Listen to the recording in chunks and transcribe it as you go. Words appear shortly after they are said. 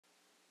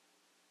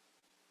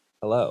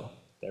Hello,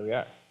 there we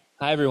are.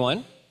 Hi,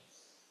 everyone.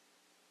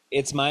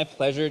 It's my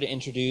pleasure to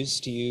introduce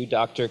to you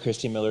Dr.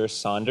 Kristi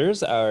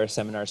Miller-Saunders, our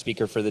seminar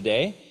speaker for the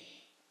day.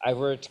 I've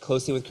worked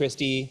closely with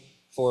Kristi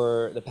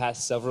for the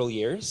past several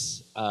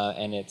years,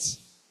 and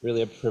it's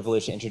really a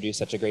privilege to introduce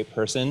such a great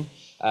person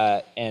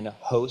and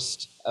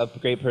host a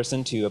great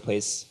person to a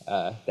place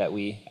that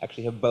we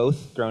actually have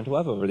both grown to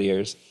love over the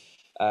years.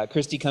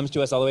 Kristi comes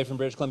to us all the way from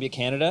British Columbia,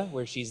 Canada,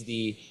 where she's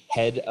the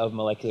head of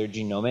molecular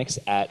genomics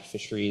at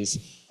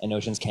Fisheries and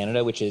Oceans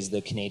Canada, which is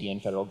the Canadian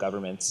federal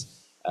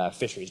government's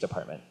fisheries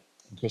department.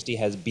 And Kristi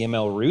has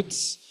BML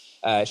roots.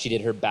 She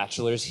did her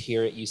bachelor's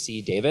here at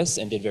UC Davis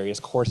and did various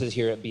courses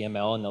here at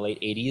BML in the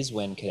late 80s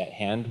when Cadet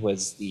Hand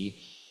was the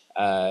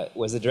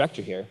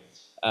director here.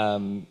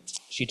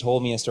 She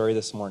told me a story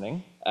this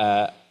morning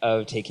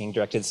of taking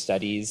directed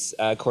studies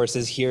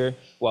courses here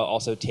while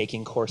also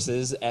taking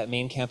courses at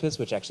main campus,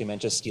 which actually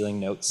meant just stealing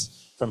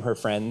notes from her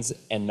friends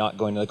and not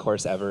going to the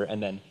course ever,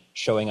 and then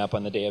showing up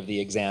on the day of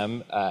the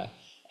exam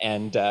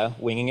and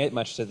winging it,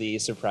 much to the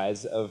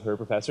surprise of her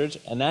professors.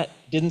 And that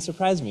didn't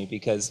surprise me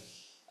because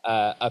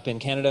up in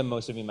Canada,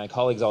 most of my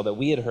colleagues, all that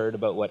we had heard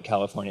about what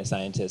California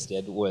scientists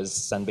did was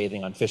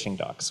sunbathing on fishing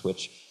docks,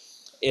 which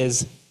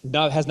has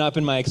not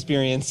been my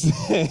experience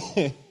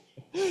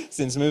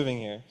since moving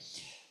here.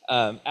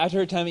 After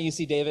her time at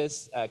UC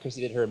Davis, Kristi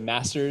did her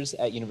master's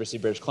at University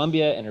of British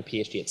Columbia and her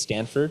PhD at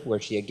Stanford, where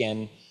she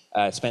again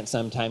spent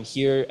some time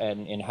here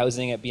and in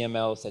housing at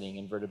BML, studying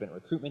invertebrate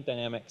recruitment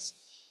dynamics.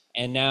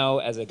 And now,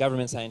 as a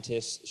government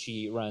scientist,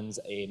 she runs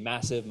a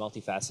massive,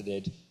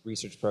 multifaceted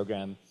research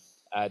program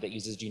that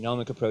uses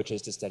genomic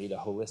approaches to study the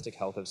holistic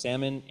health of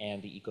salmon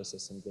and the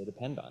ecosystems they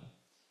depend on.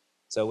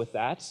 So with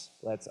that,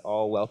 let's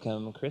all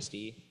welcome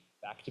Kristi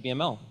back to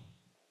BML.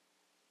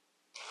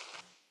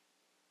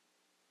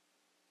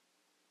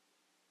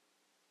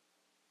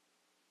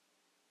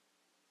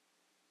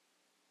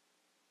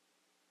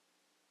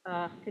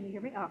 Can you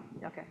hear me? Oh,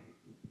 okay.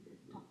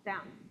 Talk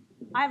down.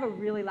 I have a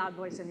really loud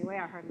voice anyway.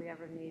 I hardly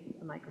ever need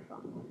a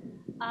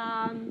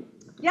microphone.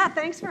 Yeah,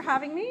 thanks for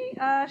having me,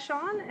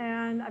 Sean.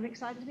 And I'm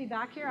excited to be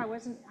back here.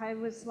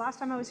 Last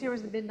time I was here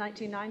was the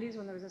mid-1990s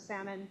when there was a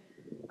salmon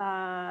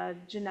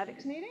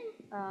genetics meeting.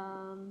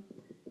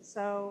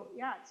 So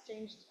yeah, it's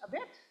changed a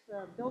bit.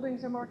 The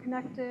buildings are more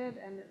connected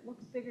and it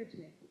looks bigger to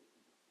me.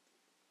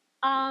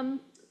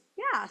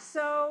 Yeah,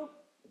 so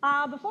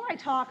before I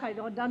talk, I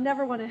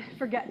never want to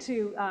forget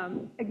to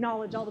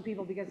acknowledge all the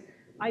people because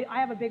I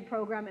have a big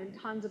program and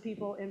tons of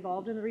people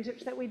involved in the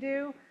research that we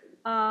do.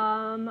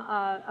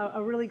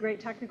 A really great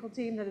technical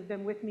team that has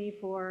been with me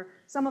for,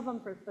 some of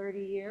them for 30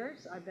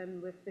 years. I've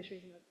been with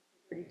Fisheries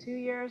for 32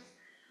 years.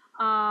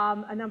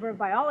 A number of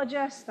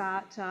biologists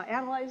that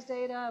analyze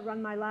data,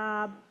 run my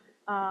lab,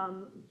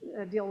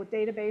 deal with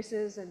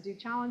databases and do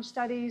challenge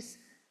studies.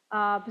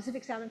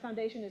 Pacific Salmon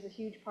Foundation is a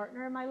huge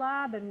partner in my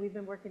lab, and we've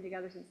been working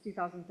together since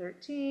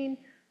 2013,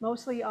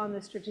 mostly on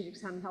the Strategic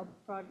Salmon Health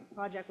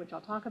Project, which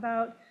I'll talk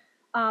about.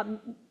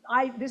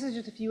 This is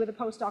just a few of the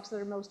postdocs that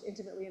are most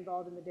intimately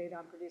involved in the data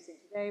I'm producing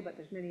today, but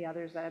there's many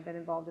others that have been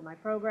involved in my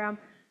program.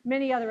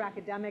 Many other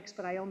academics,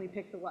 but I only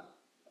picked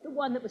the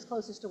one that was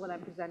closest to what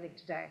I'm presenting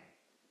today.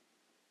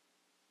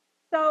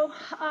 So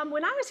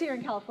when I was here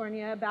in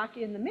California back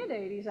in the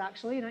mid-'80s,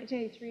 actually,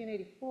 1983 and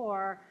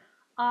 84,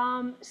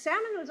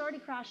 salmon was already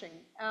crashing.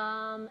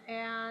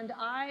 And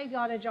I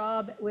got a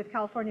job with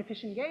California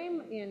Fish and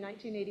Game in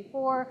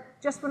 1984,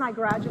 just when I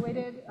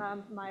graduated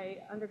my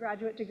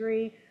undergraduate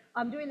degree,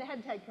 doing the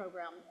head tag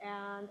program.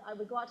 And I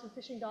would go out to the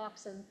fishing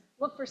docks and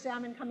look for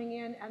salmon coming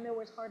in, and there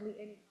was hardly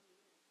any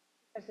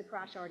as the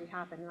crash already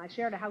happened. And I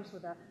shared a house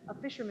with a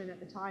fisherman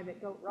at the time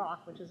at Goat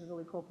Rock, which is a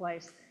really cool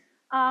place.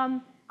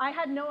 I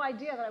had no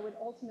idea that I would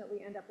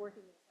ultimately end up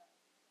working with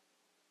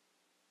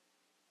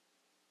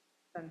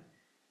them.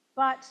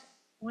 But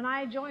when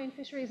I joined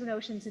Fisheries and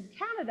Oceans in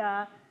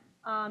Canada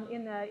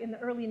in the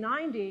early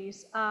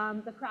 90s,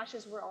 the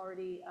crashes were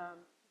already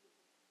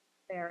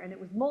there, and it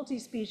was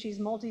multi-species,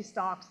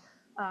 multi-stocks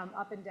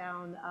up and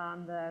down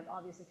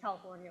obviously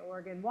California,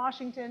 Oregon,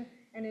 Washington,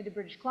 and into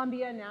British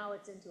Columbia. Now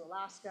it's into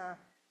Alaska.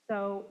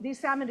 So these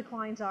salmon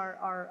declines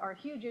are a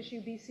huge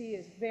issue. BC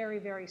is very,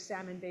 very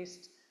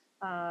salmon-based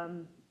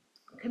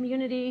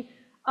community.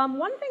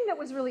 One thing that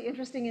was really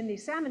interesting in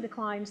these salmon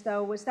declines,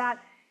 though, was that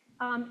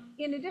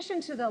in addition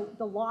to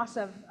the loss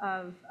of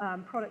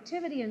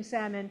productivity in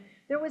salmon,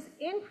 there was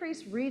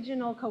increased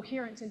regional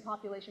coherence in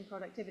population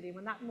productivity.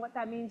 What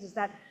that means is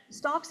that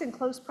stocks in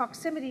close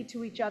proximity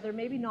to each other,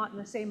 maybe not in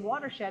the same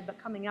watershed, but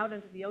coming out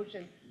into the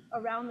ocean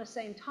around the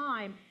same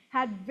time,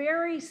 had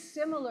very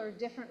similar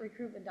different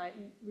recruitment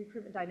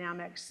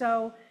dynamics.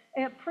 So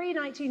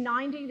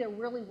pre-1990, there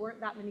really weren't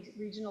that many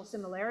regional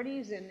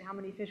similarities in how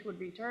many fish would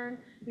return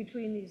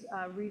between these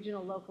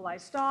regional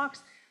localized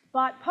stocks.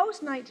 But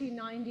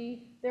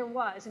post-1990, there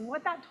was. And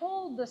what that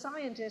told the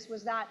scientists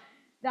was that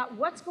that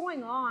what's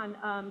going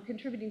on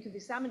contributing to the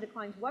salmon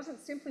declines wasn't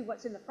simply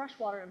what's in the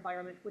freshwater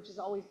environment, which has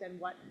always been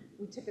what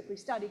we typically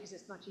study because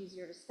it's much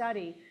easier to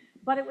study,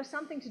 but it was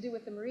something to do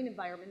with the marine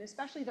environment,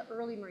 especially the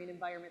early marine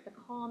environment, the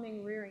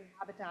calming, rearing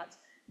habitats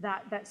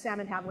that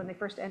salmon have when they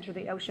first enter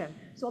the ocean.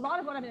 So a lot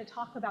of what I'm going to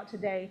talk about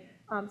today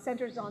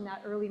centers on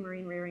that early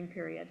marine rearing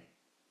period.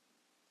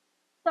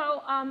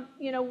 So,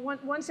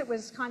 once it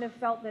was kind of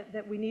felt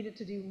that we needed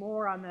to do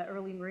more on the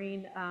early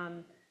marine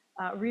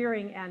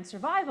rearing and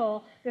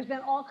survival, there's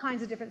been all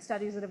kinds of different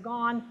studies that have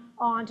gone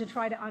on to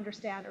try to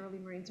understand early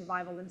marine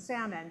survival in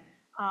salmon.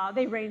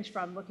 They range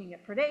from looking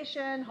at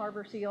predation,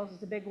 harbor seals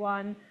is a big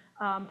one,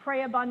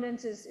 prey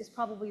abundance is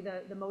probably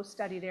the most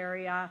studied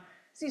area,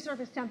 sea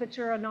surface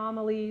temperature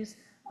anomalies,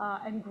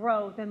 and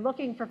growth, and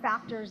looking for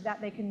factors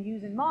that they can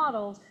use in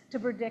models to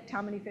predict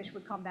how many fish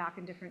would come back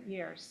in different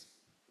years.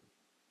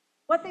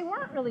 What they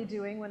weren't really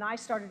doing when I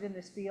started in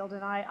this field,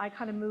 and I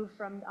kind of moved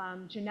from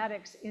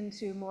genetics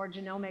into more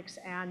genomics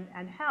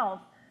and health,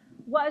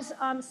 was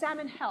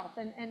salmon health.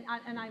 And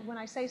when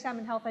I say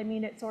salmon health, I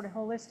mean it sort of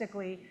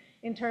holistically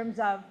in terms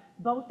of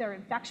both their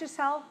infectious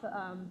health,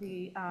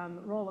 the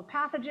role of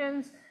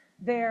pathogens,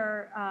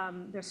 their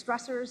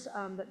stressors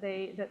that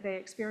they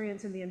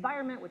experience in the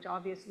environment, which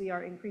obviously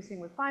are increasing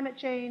with climate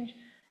change,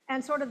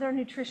 and sort of their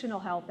nutritional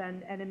health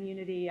and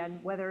immunity,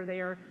 and whether they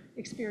are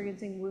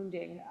experiencing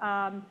wounding.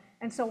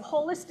 And so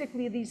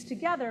holistically, these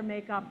together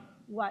make up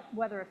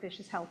whether a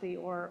fish is healthy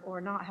or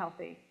not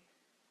healthy.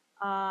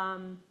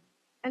 And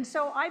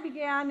so I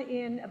began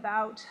in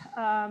about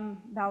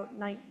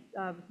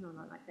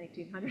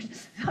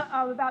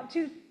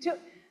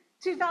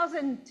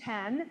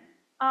 2010,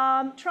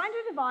 trying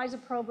to devise a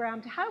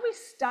program to how do we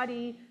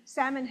study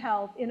salmon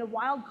health in a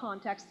wild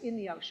context in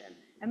the ocean.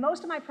 And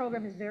most of my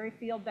program is very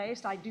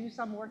field-based. I do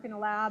some work in a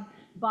lab,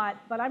 but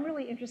I'm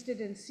really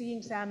interested in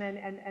seeing salmon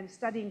and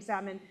studying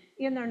salmon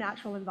in their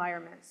natural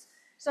environments.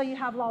 So you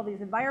have all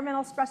these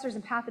environmental stressors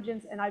and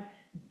pathogens, and I've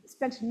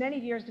spent many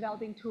years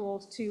developing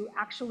tools to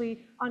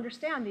actually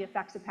understand the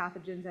effects of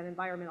pathogens and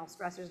environmental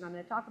stressors, and I'm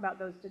going to talk about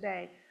those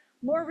today.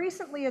 More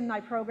recently in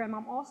my program,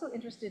 I'm also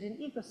interested in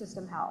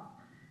ecosystem health.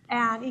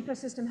 And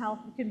ecosystem health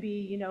can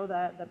be,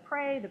 the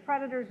prey, the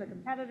predators, the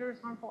competitors,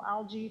 harmful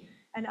algae,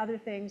 and other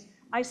things.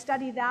 I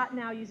study that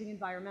now using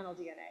environmental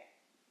DNA.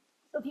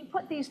 So if you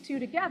put these two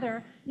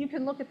together, you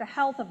can look at the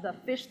health of the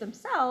fish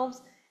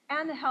themselves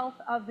and the health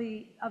of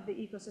the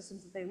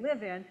ecosystems that they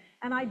live in,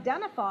 and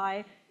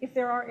identify if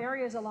there are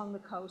areas along the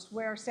coast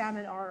where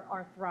salmon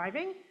are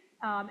thriving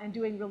and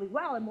doing really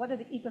well, and what are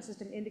the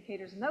ecosystem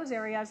indicators in those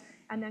areas,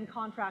 and then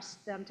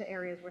contrast them to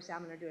areas where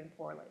salmon are doing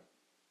poorly.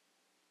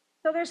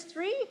 So there's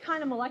three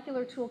kind of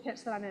molecular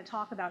toolkits that I'm going to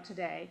talk about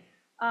today.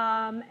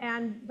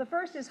 And the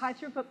first is high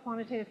throughput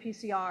quantitative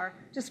PCR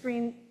to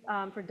screen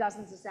for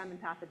dozens of salmon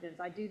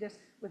pathogens. I do this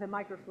with a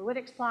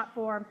microfluidics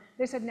platform.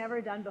 This had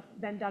never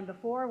been done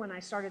before when I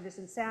started this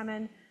in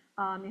salmon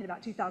in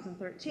about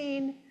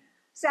 2013.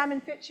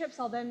 Salmon fit chips,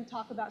 I'll then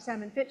talk about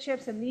salmon fit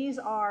chips, and these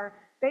are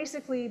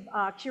basically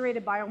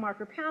curated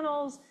biomarker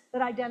panels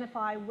that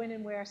identify when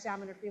and where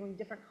salmon are feeling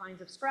different kinds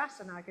of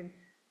stress, and I can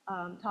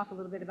talk a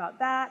little bit about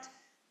that.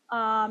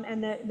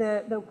 And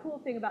the cool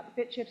thing about the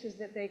fit chips is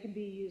that they can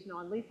be used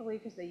non-lethally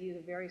because they use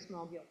a very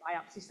small gill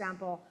biopsy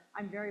sample.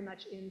 I'm very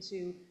much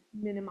into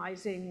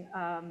minimizing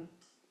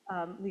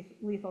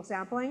lethal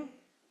sampling.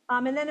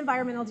 And then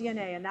environmental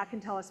DNA, and that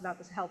can tell us about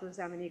the health of the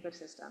salmon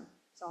ecosystem.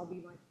 So I'll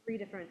be my three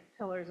different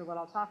pillars of what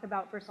I'll talk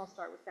about. First, I'll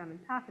start with salmon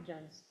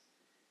pathogens.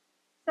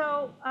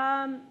 So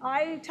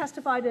I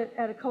testified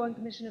at a Cohen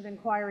Commission of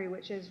Inquiry,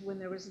 which is when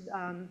there was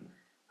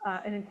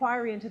an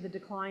inquiry into the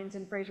declines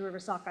in Fraser River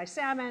sockeye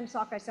salmon.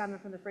 Sockeye salmon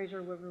from the Fraser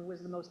River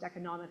was the most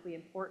economically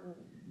important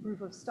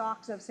group of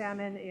stocks of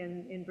salmon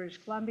in British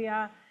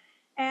Columbia.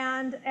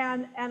 And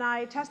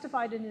I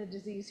testified in the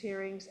disease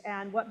hearings,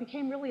 and what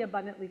became really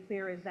abundantly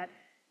clear is that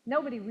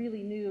nobody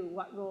really knew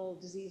what role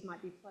disease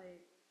might be playing in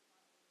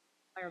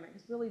the environment.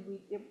 It's really,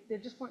 there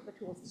just weren't the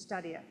tools to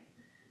study it.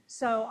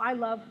 So I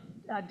love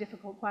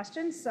difficult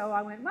questions, so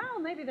I went, well,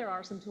 maybe there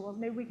are some tools,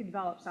 maybe we could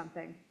develop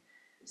something.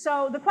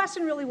 So the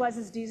question really was,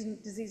 is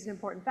disease an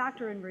important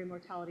factor in marine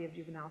mortality of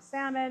juvenile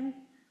salmon?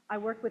 I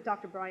worked with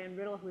Dr. Brian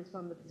Riddle, who is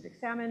from the Pacific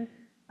Salmon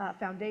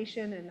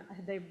Foundation, and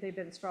they've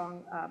been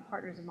strong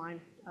partners of mine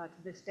to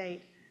this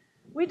date.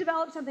 We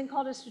developed something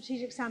called a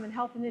Strategic Salmon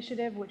Health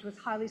Initiative, which was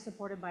highly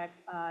supported by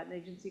an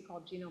agency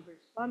called Genome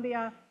British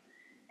Columbia.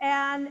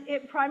 And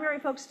it primarily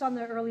focused on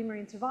the early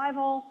marine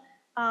survival,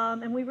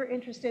 and we were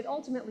interested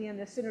ultimately in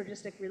the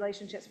synergistic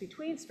relationships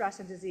between stress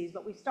and disease,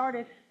 but we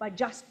started by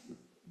just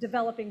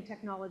developing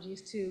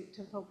technologies to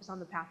focus on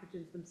the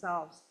pathogens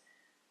themselves.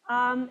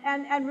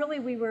 And really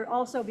we were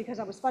also, because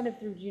I was funded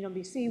through Genome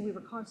BC, we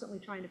were constantly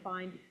trying to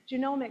find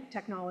genomic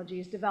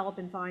technologies, develop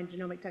and find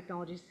genomic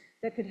technologies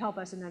that could help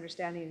us in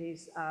understanding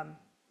these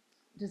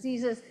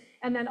diseases,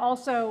 and then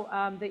also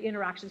the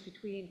interactions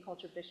between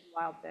cultured fish and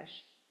wild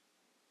fish.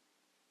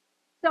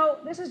 So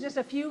this is just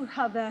a few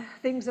of the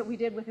things that we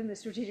did within the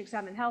Strategic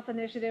Salmon Health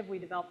Initiative. We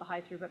developed the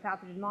high throughput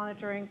pathogen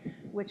monitoring,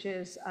 which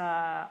is,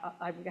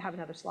 I have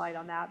another slide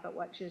on that, but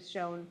what is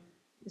shown,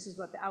 this is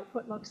what the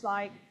output looks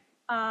like.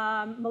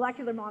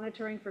 Molecular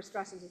monitoring for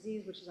stress and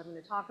disease, which is I'm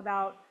going to talk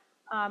about.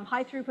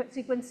 High throughput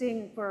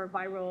sequencing for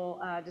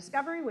viral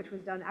discovery, which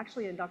was done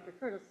actually in Dr.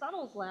 Curtis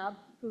Suttle's lab,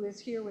 who is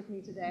here with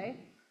me today.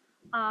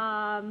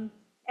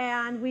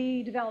 And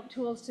we developed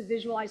tools to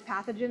visualize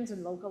pathogens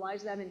and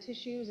localize them in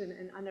tissues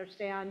and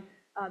understand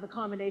the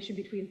combination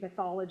between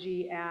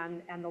pathology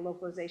and the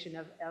localization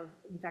of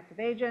infective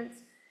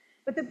agents.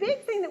 But the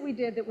big thing that we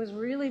did that was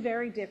really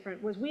very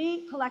different was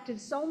we collected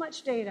so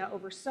much data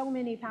over so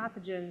many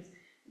pathogens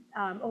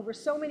over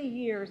so many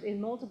years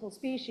in multiple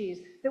species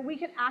that we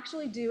could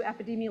actually do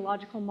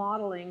epidemiological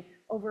modeling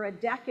over a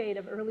decade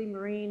of early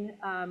marine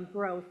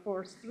growth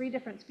for 3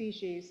 different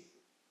species.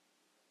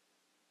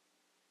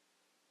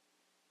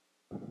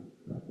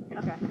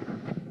 Okay,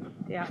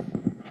 yeah,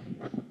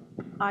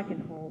 I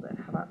can hold it,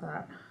 how about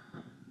that?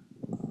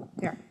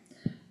 Here.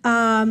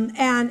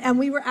 And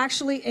we were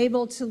actually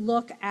able to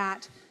look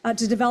at,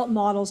 to develop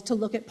models to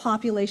look at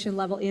population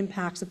level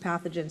impacts of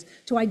pathogens,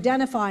 to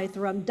identify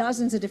from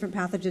dozens of different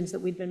pathogens that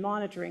we'd been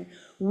monitoring,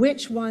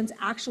 which ones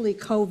actually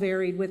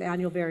co-varied with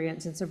annual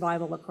variants in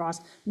survival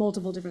across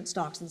multiple different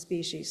stocks and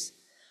species.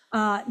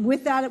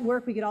 With that at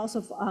work, we could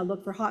also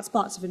look for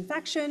hotspots of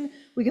infection.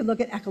 We could look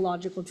at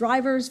ecological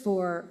drivers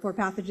for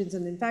pathogens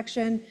and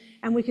infection,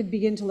 and we could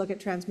begin to look at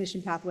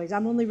transmission pathways.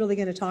 I'm only really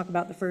going to talk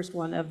about the first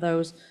one of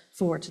those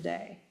for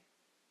today.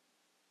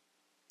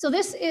 So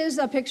this is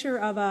a picture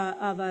of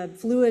a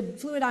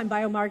fluidine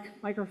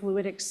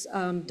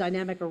microfluidics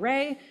dynamic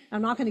array.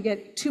 I'm not going to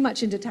get too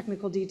much into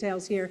technical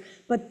details here,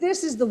 but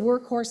this is the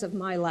workhorse of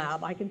my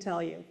lab, I can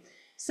tell you.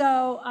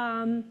 So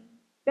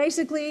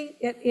basically,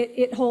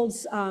 it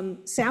holds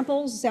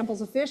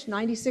samples of fish,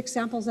 96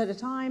 samples at a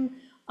time,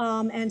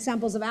 and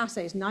samples of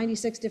assays,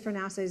 96 different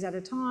assays at a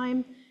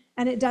time.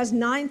 And it does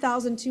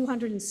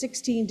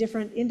 9,216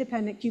 different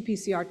independent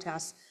qPCR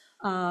tests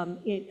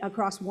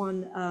across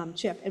one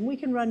chip. And we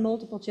can run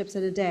multiple chips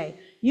in a day.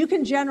 You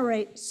can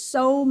generate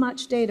so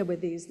much data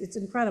with these. It's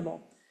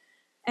incredible.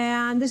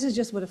 And this is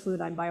just what a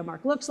fluidine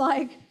biomark looks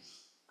like.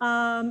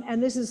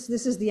 And this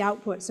is the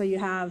output. So you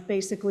have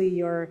basically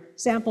your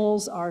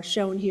samples are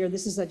shown here.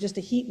 This is just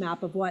a heat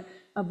map of what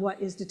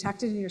is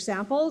detected in your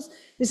samples.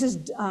 This is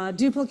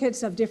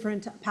duplicates of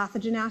different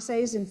pathogen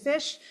assays in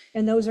fish,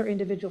 and those are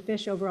individual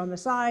fish over on the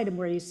side, and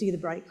where you see the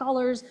bright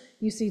colors,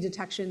 you see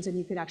detections, and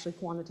you could actually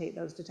quantitate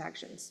those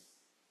detections.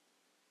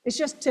 It's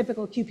just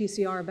typical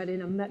qPCR, but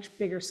in a much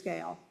bigger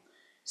scale.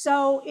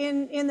 So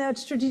in the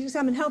Strategic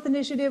Salmon Health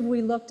Initiative,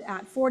 we looked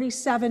at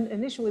 47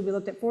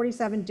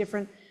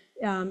 different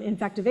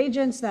infective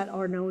agents that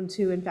are known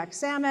to infect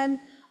salmon.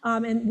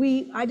 And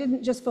I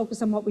didn't just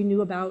focus on what we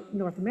knew about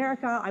North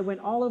America. I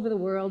went all over the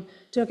world,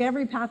 took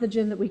every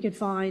pathogen that we could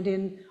find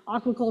in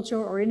aquaculture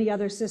or any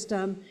other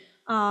system,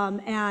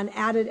 and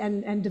added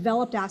and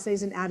developed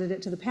assays and added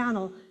it to the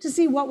panel to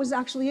see what was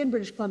actually in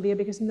British Columbia,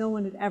 because no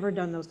one had ever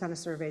done those kind of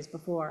surveys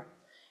before.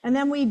 And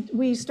then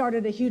we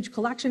started a huge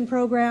collection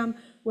program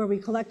where we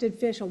collected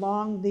fish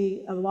along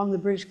the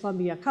British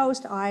Columbia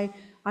coast.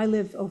 I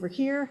live over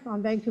here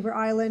on Vancouver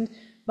Island,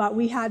 but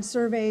we had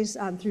surveys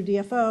through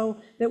DFO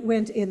that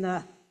went in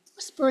the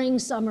spring,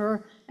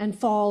 summer, and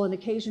fall, and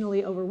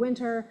occasionally over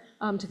winter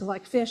to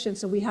collect fish. And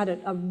so we had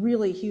a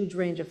really huge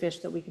range of fish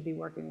that we could be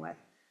working with,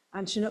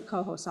 on Chinook,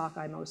 coho,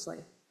 sockeye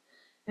mostly.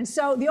 And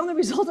so the only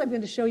result I'm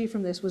going to show you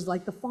from this was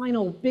like the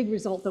final big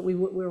result that we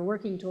were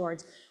working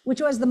towards,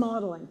 which was the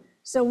modeling.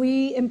 So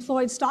we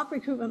employed stock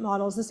recruitment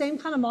models, the same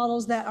kind of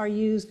models that are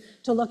used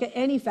to look at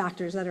any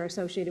factors that are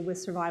associated with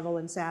survival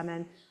in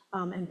salmon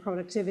and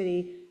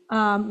productivity.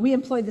 We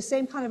employed the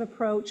same kind of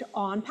approach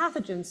on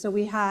pathogens. So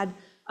we had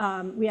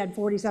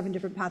 47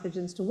 different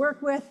pathogens to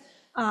work with,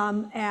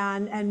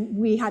 and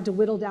we had to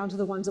whittle down to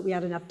the ones that we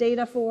had enough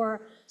data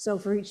for. So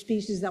for each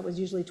species, that was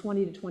usually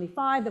 20 to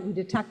 25 that we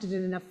detected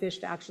in enough fish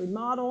to actually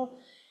model.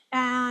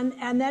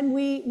 And then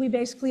we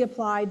basically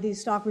applied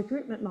these stock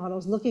recruitment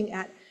models looking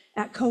at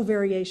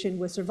covariation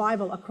with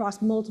survival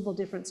across multiple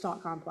different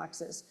stock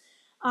complexes.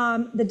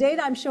 The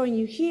data I'm showing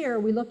you here,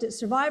 we looked at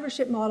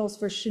survivorship models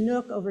for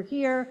Chinook over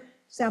here,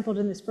 sampled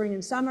in the spring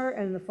and summer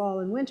and in the fall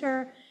and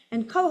winter,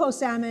 and coho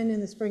salmon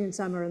in the spring and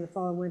summer and the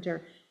fall and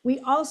winter. We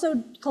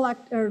also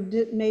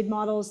made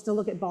models to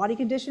look at body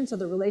conditions, so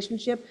the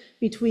relationship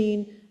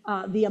between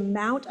the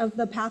amount of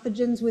the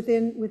pathogens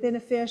within a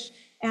fish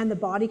and the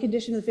body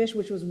condition of the fish,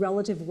 which was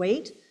relative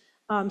weight.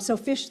 So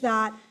fish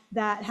that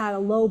had a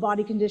low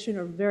body condition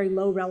or very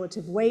low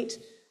relative weight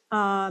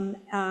and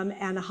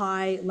a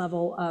high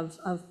level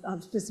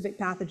of specific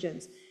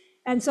pathogens.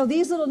 And so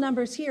these little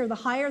numbers here, the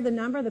higher the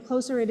number, the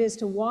closer it is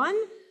to 1,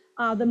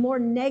 the more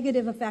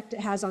negative effect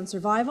it has on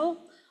survival.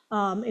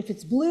 If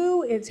it's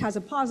blue, it has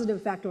a positive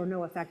effect or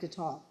no effect at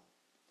all.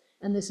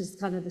 And this is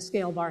kind of the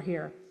scale bar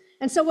here.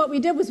 And so what we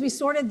did was we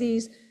sorted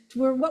these to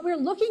where what we're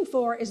looking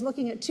for is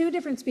looking at 2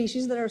 different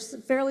species that are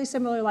fairly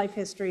similar life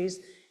histories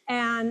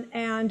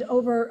and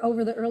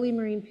over the early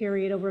marine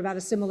period, over about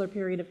a similar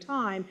period of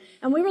time.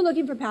 And we were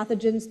looking for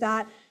pathogens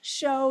that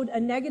showed a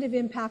negative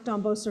impact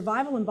on both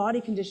survival and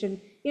body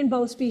condition in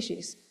both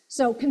species.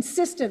 So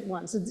consistent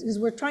ones, because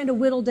we're trying to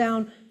whittle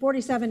down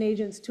 47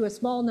 agents to a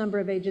small number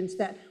of agents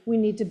that we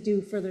need to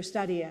do further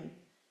study in.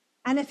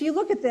 And if you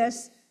look at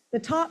this, the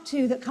top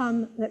two that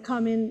come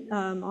in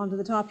onto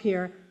the top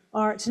here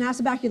are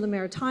Tenacibaculum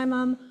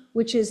maritimum,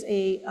 which is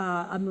a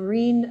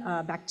marine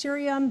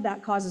bacterium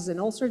that causes an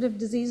ulcerative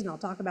disease, and I'll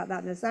talk about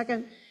that in a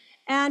second,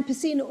 and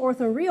piscine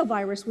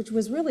orthoreovirus, which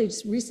was really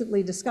just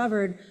recently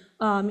discovered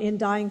in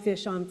dying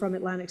fish from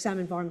Atlantic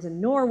salmon farms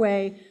in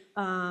Norway.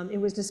 It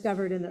was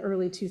discovered in the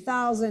early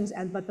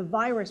 2000s, but the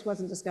virus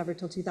wasn't discovered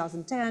till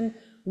 2010.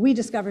 We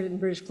discovered it in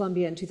British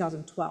Columbia in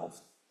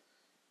 2012.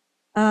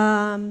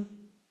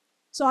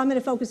 So I'm going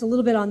to focus a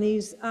little bit on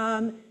these.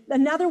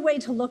 Another way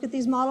to look at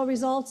these model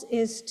results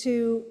is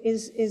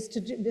this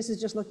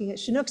is just looking at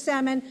Chinook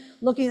salmon,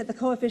 looking at the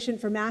coefficient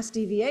for mass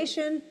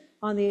deviation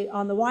on the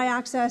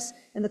y-axis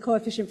and the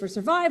coefficient for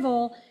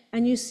survival,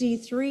 and you see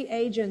three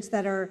agents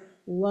that are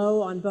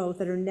low on both,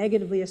 that are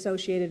negatively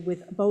associated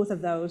with both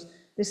of those.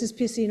 This is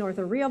piscine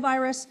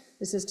orthoreovirus.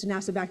 This is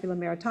Tenacibaculum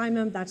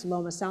maritimum. That's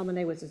Loma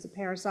salmonae, which is a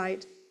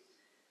parasite.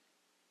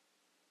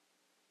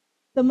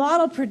 The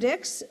model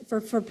predicts for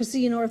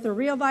piscine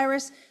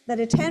orthoreovirus that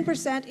a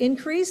 10%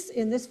 increase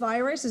in this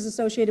virus is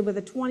associated with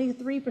a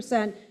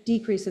 23%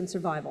 decrease in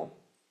survival.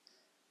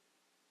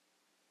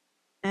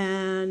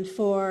 And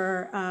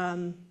for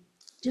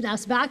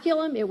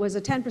Tenacibaculum, it was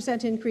a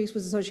 10% increase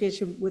was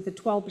associated with a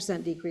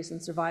 12% decrease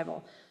in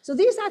survival. So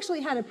these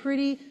actually had a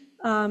pretty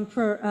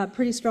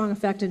strong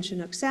effect in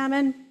Chinook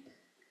salmon.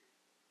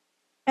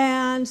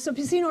 And so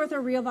piscine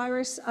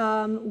orthoreovirus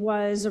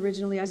was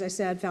originally, as I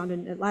said, found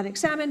in Atlantic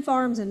salmon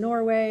farms in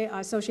Norway,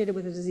 associated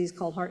with a disease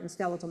called heart and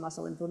skeletal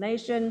muscle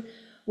inflammation.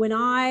 When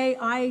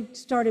I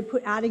started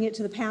adding it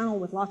to the panel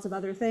with lots of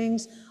other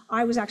things,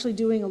 I was actually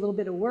doing a little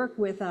bit of work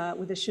with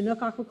a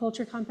Chinook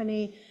aquaculture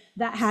company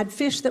that had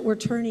fish that were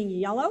turning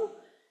yellow.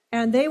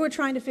 And they were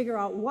trying to figure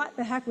out what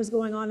the heck was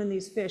going on in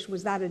these fish.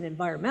 Was that an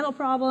environmental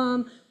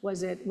problem?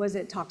 Was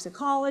it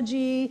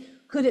toxicology?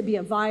 Could it be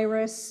a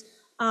virus?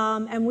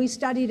 And we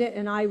studied it,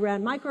 and I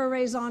ran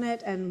microarrays on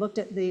it and looked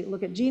at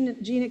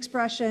gene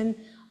expression,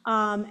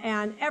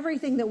 and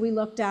everything that we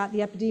looked at,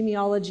 the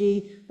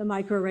epidemiology, the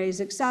microarrays,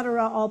 et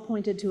cetera, all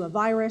pointed to a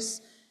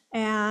virus.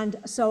 And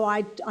so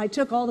I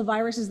took all the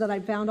viruses that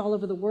I'd found all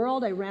over the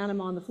world, I ran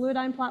them on the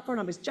Fluidigm platform.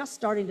 I was just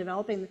starting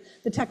developing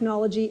the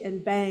technology,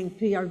 and bang,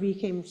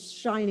 PRV came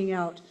shining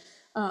out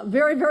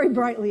very, very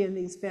brightly in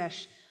these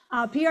fish.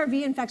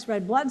 PRV infects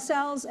red blood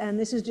cells, and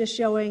this is just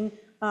showing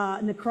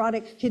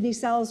necrotic kidney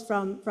cells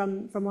from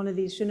one of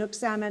these Chinook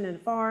salmon in a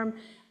farm,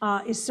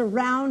 is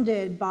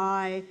surrounded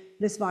by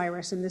this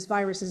virus, and this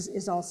virus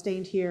is all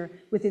stained here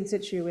with in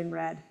situ in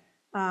red.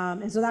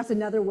 And so that's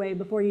another way,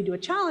 before you do a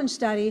challenge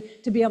study,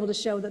 to be able to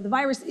show that the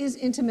virus is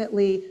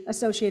intimately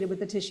associated with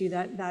the tissue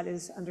that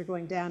is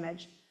undergoing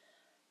damage.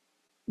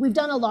 We've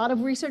done a lot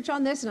of research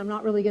on this, and I'm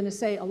not really going to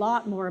say a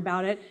lot more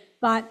about it,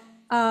 but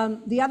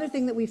the other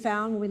thing that we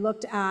found when we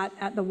looked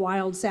at the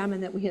wild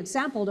salmon that we had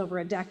sampled over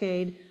a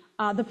decade,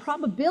 the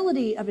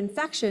probability of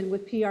infection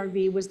with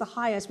PRV was the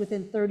highest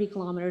within 30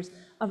 kilometers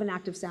of an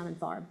active salmon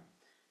farm.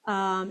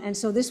 And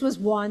so this was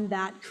one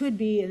that could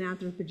be an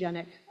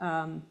anthropogenic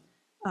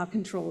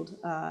controlled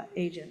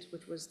agent,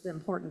 which was the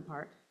important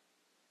part.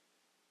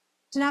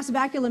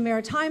 Tenacibaculum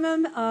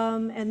maritimum,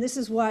 and this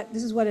is what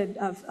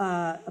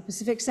a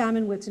Pacific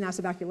salmon with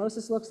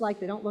tenacibaculosis looks like.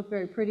 They don't look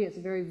very pretty. It's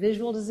a very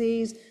visual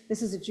disease.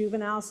 This is a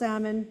juvenile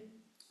salmon.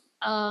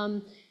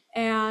 There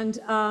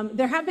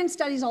have been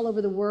studies all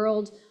over the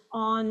world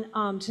on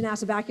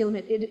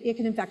tenacibaculum. It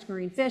can infect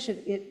marine fish.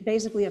 It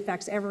basically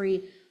affects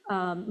every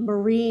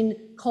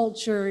marine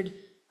cultured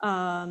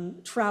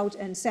trout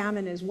and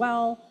salmon as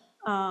well.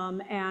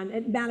 And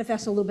it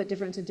manifests a little bit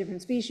different in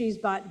different species,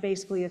 but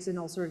basically it's an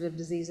ulcerative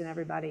disease in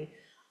everybody.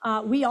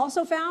 We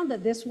also found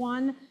that this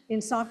one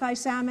in sockeye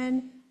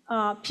salmon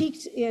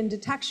peaked in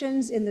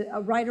detections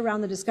right around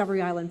the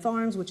Discovery Island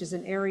farms, which is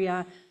an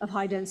area of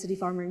high density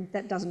farming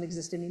that doesn't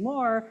exist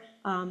anymore,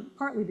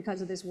 partly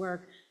because of this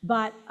work.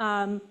 But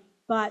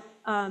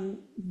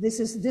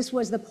this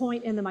was the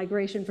point in the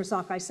migration for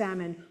sockeye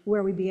salmon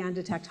where we began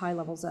to detect high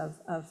levels of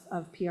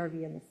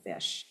PRV in the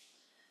fish.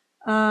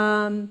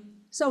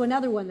 So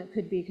another one that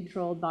could be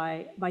controlled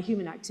by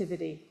human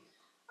activity.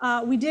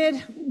 We've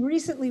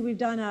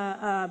done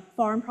a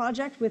farm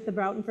project with the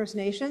Broughton First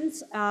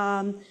Nations,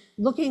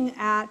 looking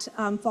at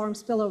farm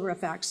spillover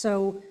effects.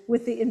 So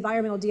with the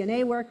environmental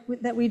DNA work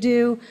that we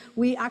do,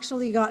 we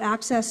actually got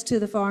access to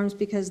the farms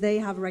because they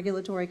have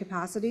regulatory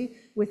capacity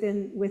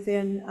within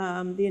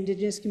the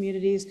indigenous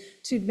communities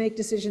to make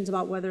decisions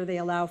about whether they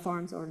allow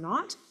farms or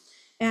not.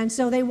 And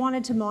so they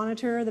wanted to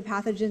monitor the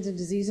pathogens and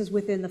diseases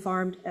within the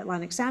farmed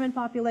Atlantic salmon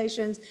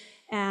populations.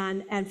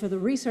 And for the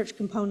research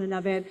component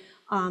of it,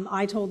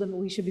 I told them that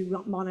we should be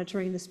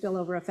monitoring the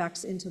spillover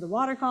effects into the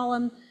water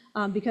column.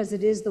 because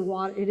it is the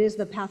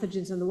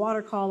pathogens in the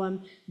water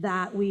column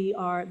that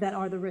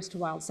are the risk to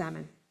wild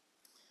salmon.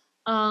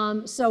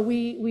 So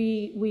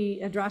we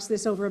addressed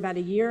this over about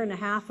a year and a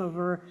half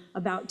over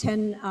about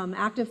 10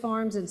 active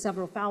farms and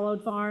several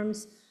fallowed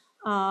farms.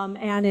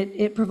 And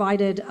it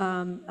provided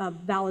a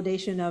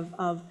validation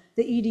of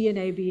the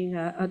eDNA being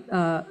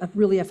a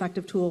really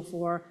effective tool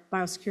for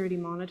biosecurity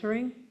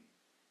monitoring.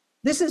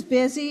 This is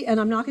busy, and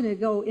I'm not going to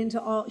go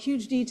into all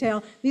huge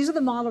detail. These are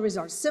the model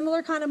results.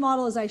 Similar kind of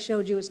model as I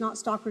showed you. It's not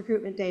stock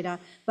recruitment data,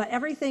 but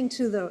everything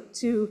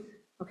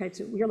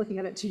you're looking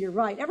at it to your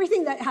right.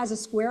 Everything that has a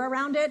square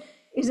around it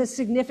is a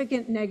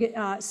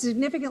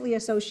significantly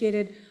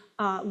associated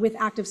with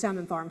active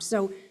salmon farms.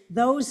 So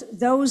those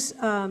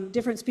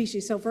different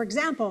species. So for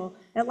example,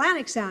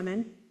 Atlantic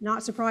salmon,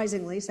 not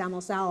surprisingly,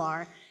 Salmon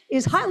salar,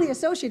 is highly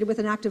associated with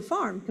an active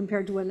farm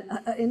compared to an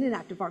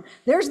inactive farm.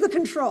 There's the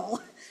control.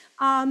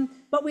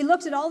 But we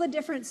looked at all the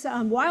different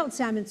wild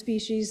salmon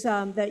species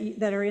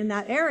that are in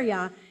that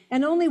area,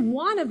 and only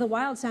one of the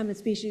wild salmon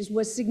species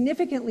was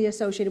significantly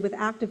associated with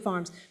active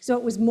farms. So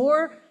it was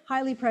more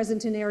highly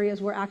present in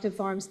areas where active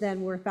farms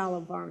than where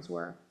fallow farms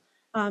were.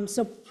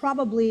 So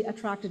probably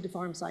attracted to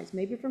farm sites,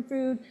 maybe from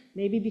food,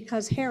 maybe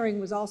because herring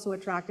was also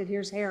attracted.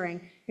 Here's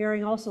herring.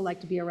 Herring also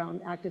like to be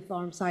around active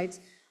farm sites.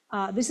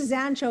 This is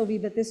anchovy,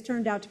 but this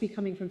turned out to be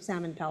coming from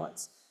salmon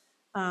pellets.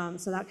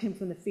 So that came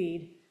from the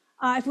feed.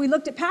 If we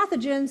looked at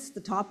pathogens,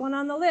 the top one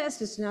on the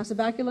list is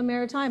Tenacibaculum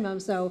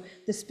maritimum. So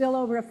the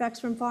spillover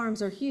effects from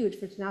farms are huge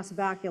for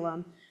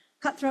Tenacibaculum.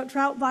 Cutthroat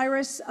trout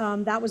virus,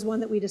 that was one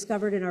that we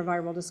discovered in our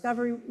viral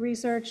discovery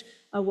research,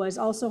 was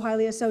also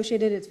highly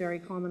associated. It's very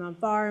common on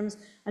farms.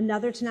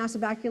 Another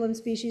Tenacibaculum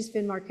species,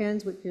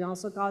 Finmarkens, which can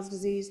also cause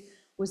disease,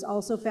 was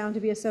also found to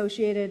be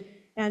associated,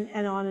 and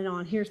on and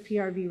on. Here's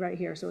PRV right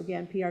here. So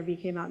again,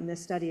 PRV came out in this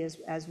study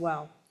as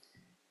well.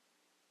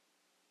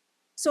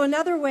 So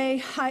another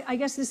way, I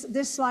guess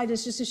this slide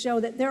is just to show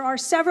that there are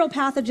several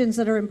pathogens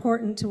that are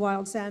important to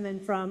wild salmon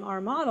from our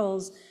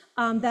models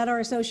that are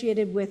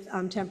associated with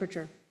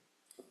temperature.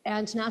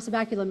 And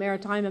Tenacibaculum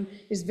maritimum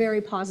is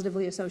very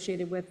positively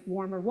associated with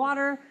warmer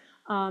water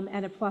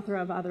and a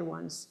plethora of other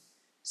ones.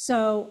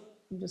 So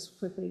I'm just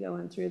quickly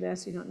going through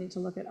this. You don't need to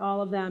look at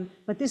all of them,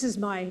 but this is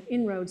my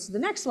inroads to the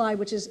next slide,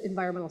 which is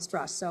environmental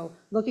stress. So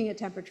looking at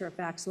temperature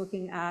effects,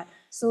 looking at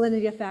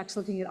salinity effects,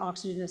 looking at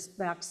oxygen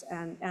effects,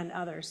 and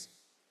others.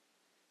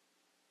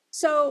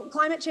 So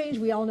climate change,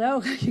 we all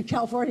know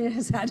California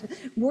has had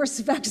worse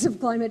effects of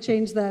climate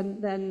change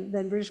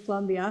than British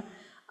Columbia,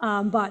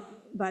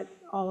 but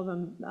all of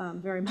them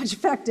very much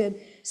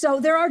affected. So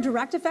there are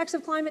direct effects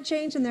of climate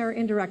change and there are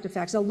indirect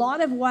effects. A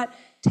lot of what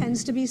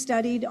tends to be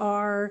studied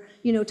are,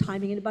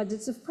 timing and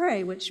abundance of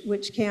prey,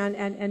 which can,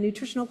 and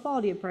nutritional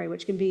quality of prey,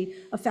 which can be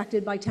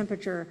affected by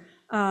temperature,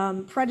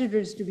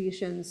 predator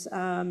distributions,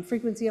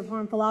 frequency of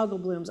harmful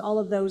algal blooms. All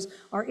of those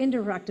are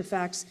indirect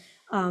effects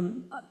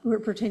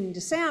pertaining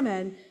to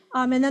salmon.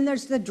 And then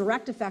there's the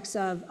direct effects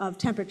of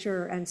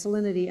temperature and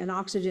salinity and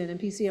oxygen and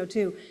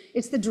PCO2.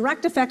 It's the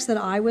direct effects that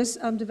I was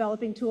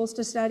developing tools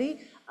to study,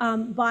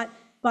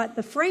 but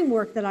the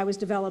framework that I was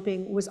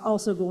developing was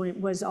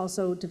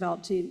also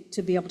developed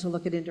to be able to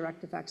look at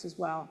indirect effects as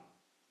well.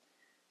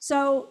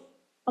 So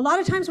a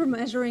lot of times we're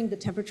measuring the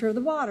temperature of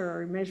the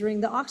water or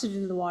measuring the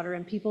oxygen of the water,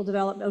 and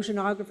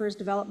oceanographers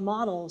develop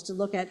models to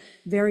look at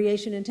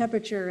variation in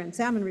temperature and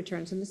salmon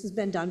returns, and this has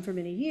been done for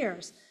many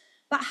years.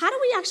 But how do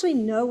we actually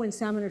know when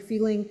salmon are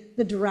feeling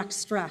the direct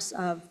stress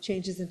of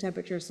changes in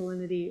temperature,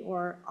 salinity,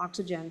 or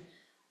oxygen?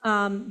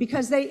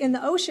 Because in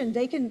the ocean,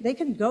 they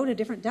can go to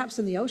different depths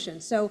in the ocean.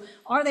 So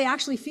are they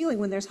actually feeling,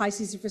 when there's high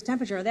sea surface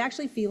temperature, are they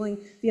actually feeling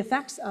the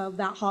effects of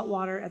that hot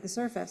water at the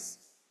surface?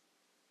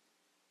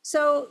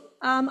 So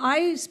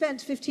I spent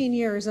 15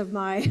 years of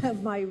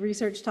my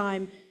research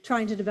time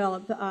trying to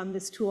develop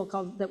this tool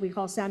that we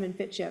call salmon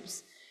fit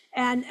chips.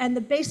 And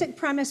the basic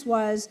premise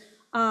was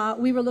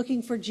we were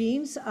looking for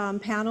genes,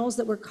 panels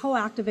that were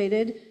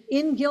co-activated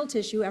in gill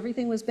tissue.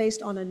 Everything was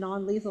based on a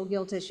non-lethal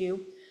gill tissue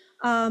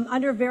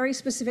under very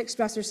specific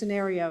stressor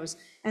scenarios.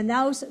 And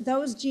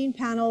those gene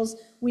panels,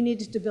 we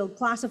needed to build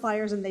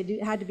classifiers, and they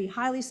had to be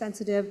highly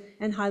sensitive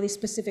and highly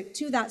specific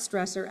to that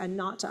stressor and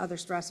not to other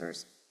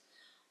stressors.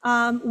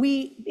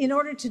 In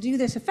order to do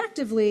this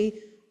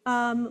effectively,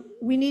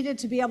 we needed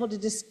to be able to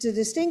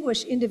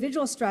distinguish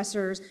individual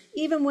stressors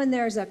even when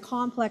there's a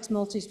complex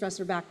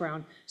multi-stressor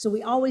background. So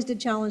we always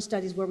did challenge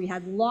studies where we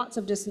had lots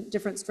of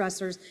different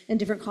stressors and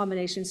different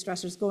combination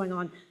stressors going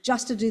on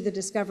just to do the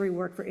discovery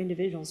work for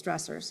individual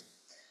stressors.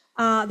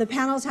 The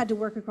panels had to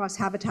work across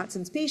habitats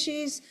and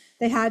species.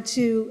 They had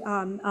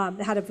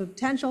a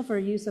potential for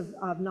use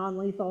of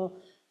non-lethal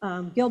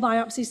gill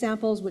biopsy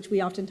samples, which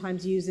we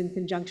oftentimes use in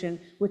conjunction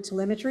with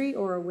telemetry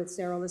or with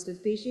sterile-listed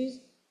species.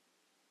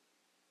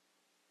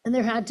 And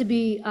there had to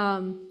be,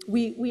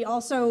 we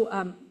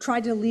also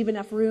tried to leave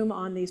enough room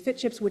on these fit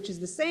chips, which is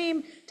the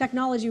same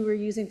technology we were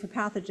using for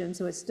pathogens,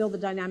 so it's still the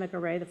dynamic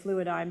array, the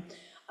fluidime,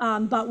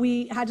 but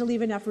we had to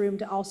leave enough room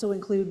to also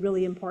include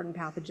really important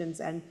pathogens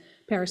and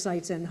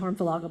parasites and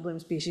harmful algal bloom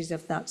species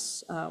if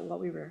that's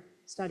what we were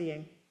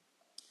studying.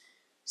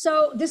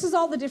 So this is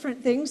all the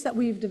different things that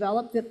we've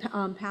developed the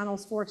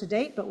panels for to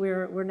date, but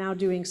we're now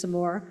doing some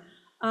more.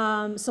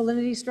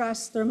 Salinity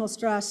stress, thermal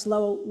stress,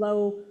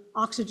 low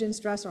oxygen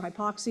stress or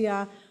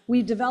hypoxia.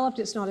 We've developed,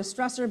 it's not a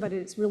stressor, but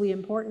it's really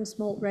important,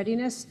 smolt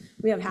readiness.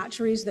 We have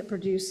hatcheries that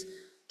produce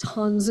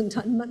tons and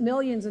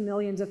millions and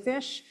millions of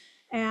fish,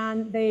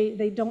 and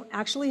they don't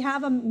actually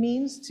have a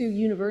means to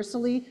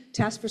universally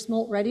test for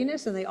smolt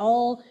readiness, and they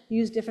all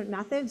use different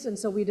methods. And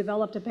so we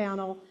developed a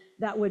panel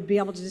that would be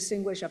able to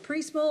distinguish a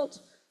pre-smolt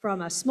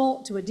from a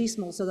smolt to a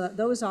desmolt. So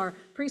those are,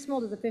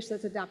 pre-smolt is a fish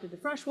that's adapted to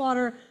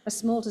freshwater, a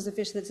smolt is a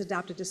fish that's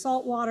adapted to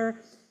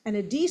saltwater, and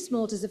a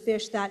desmolt is a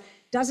fish that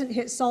doesn't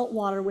hit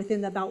saltwater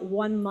within about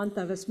 1 month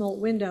of a smolt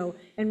window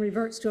and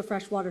reverts to a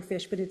freshwater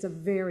fish, but it's a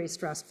very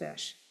stressed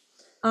fish.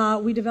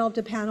 We developed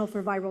a panel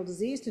for viral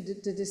disease to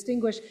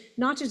distinguish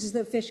not just as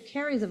the fish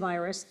carries the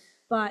virus,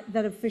 but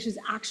that a fish is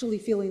actually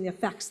feeling the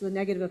effects, the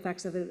negative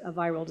effects of a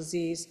viral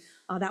disease.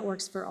 That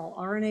works for all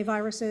RNA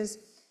viruses.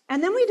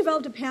 And then we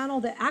developed a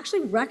panel that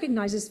actually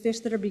recognizes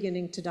fish that are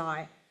beginning to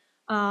die.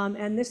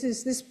 And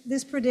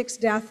this predicts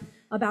death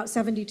about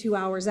 72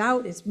 hours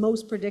out. It's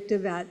most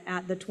predictive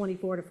at the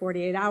 24 to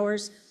 48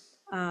 hours,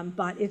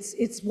 but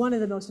it's one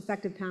of the most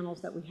effective panels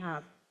that we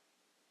have.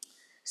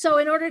 So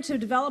in order to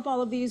develop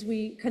all of these,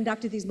 we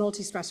conducted these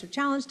multi-stressor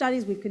challenge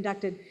studies. We've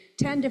conducted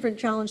 10 different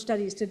challenge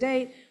studies to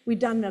date. We've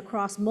done it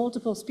across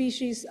multiple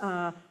species.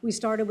 We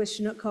started with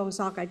Chinook, coho,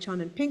 sockeye,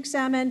 chum, and pink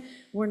salmon.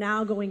 We're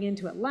now going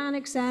into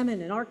Atlantic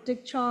salmon and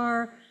Arctic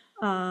char,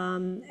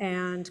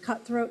 and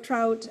cutthroat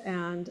trout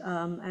and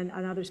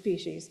other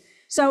species.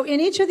 So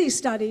in each of these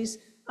studies,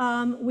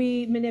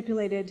 we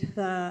manipulated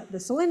the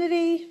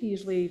salinity,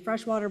 usually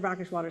freshwater,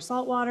 brackish water,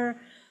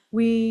 saltwater.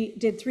 We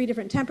did 3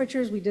 different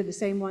temperatures. We did the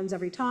same ones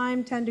every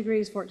time, 10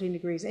 degrees, 14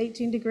 degrees,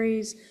 18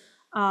 degrees.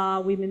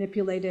 We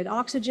manipulated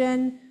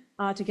oxygen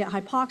to get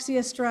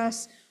hypoxia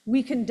stress.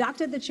 We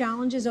conducted the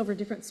challenges over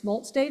different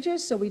smolt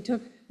stages. So we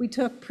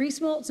took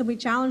pre-smolts and we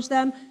challenged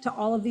them to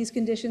all of these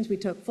conditions. We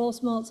took full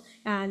smolts,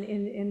 and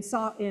in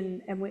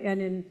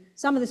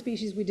some of the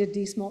species we did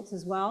desmolts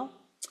as well.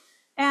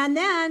 And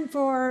then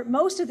for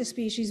most of the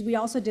species, we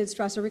also did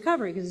stressor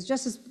recovery, because it's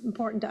just as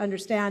important to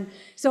understand.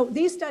 So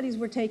these studies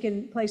were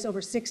taking place over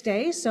 6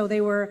 days. So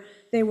they were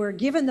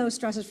given those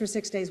stresses for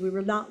 6 days. We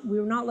were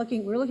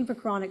looking for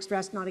chronic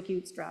stress, not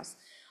acute stress.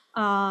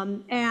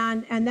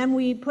 And then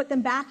we put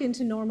them back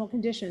into normal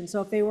conditions.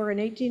 So if they were an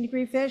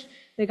 18-degree fish,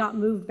 they got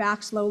moved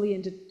back slowly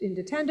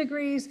into 10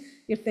 degrees.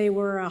 If they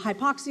were a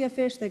hypoxia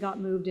fish, they got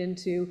moved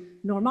into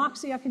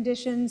normoxia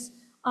conditions.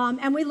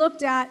 And we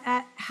looked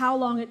at how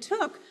long it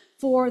took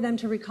for them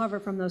to recover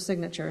from those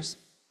signatures.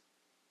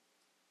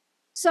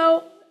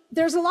 So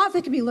there's a lot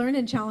that can be learned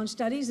in challenge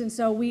studies, and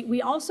so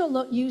we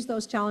also use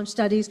those challenge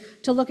studies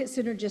to look at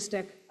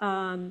synergistic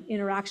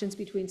interactions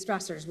between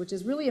stressors, which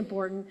is really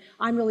important.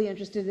 I'm really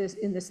interested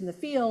in this in the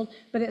field,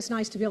 but it's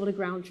nice to be able to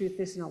ground truth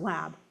this in a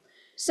lab.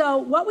 So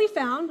what we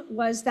found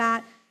was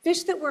that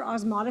fish that were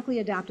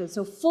osmotically adapted,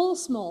 so full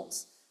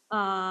smolts,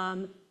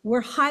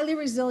 were highly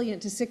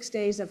resilient to 6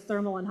 days of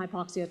thermal and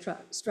hypoxia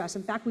stress.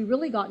 In fact, we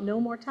really got no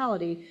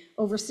mortality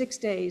over 6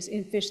 days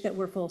in fish that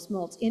were full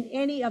smolts in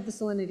any of the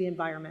salinity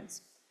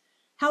environments.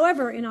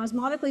 However, in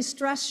osmotically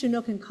stressed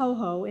Chinook and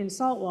coho in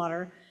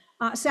saltwater,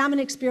 salmon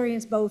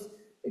experiencing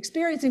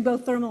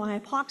both thermal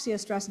and hypoxia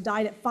stress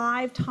died at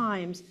 5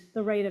 times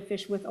the rate of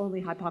fish with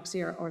only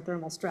hypoxia or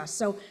thermal stress.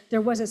 So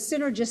there was a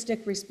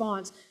synergistic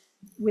response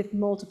with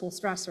multiple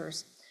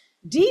stressors.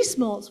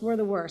 Desmolts were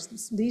the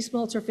worst.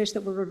 Desmolts are fish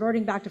that were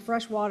reverting back to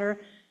freshwater.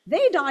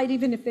 They died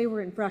even if they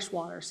were in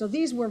freshwater. So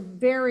these were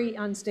very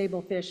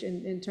unstable fish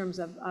in terms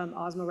of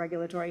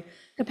osmoregulatory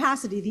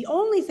capacity. The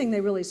only thing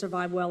they really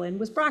survived well in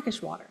was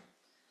brackish water.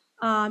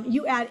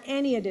 You add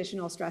any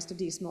additional stress to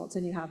desmolts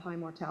and you have high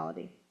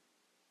mortality.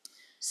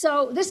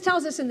 So this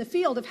tells us in the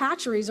field, if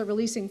hatcheries are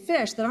releasing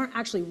fish that aren't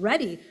actually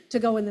ready to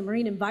go in the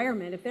marine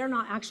environment, if they're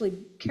not actually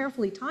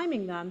carefully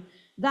timing them,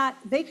 that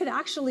they could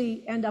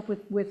actually end up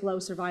with low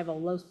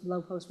survival,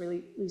 low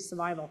post-release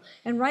survival.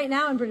 And right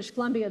now in British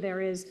Columbia,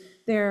 there is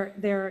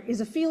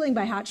a feeling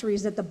by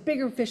hatcheries that the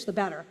bigger fish, the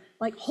better.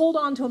 Like, hold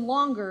on to them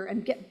longer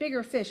and get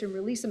bigger fish and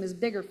release them as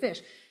bigger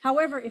fish.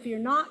 However, if you're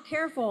not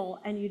careful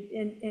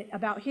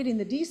about hitting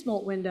the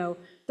desmolt window,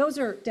 those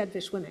are dead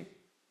fish swimming.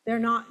 They're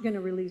not going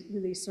to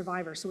release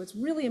survivors. So it's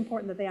really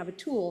important that they have a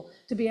tool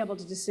to be able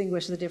to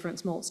distinguish the different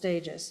smolt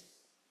stages.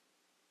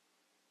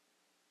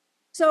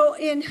 So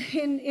in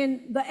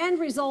the end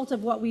result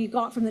of what we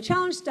got from the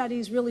challenge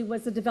studies really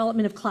was the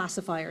development of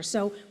classifiers.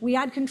 So we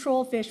had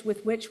control fish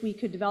with which we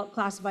could develop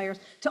classifiers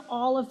to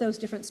all of those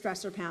different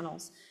stressor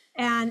panels.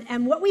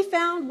 And what we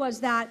found was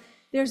that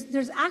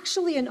there's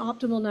actually an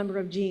optimal number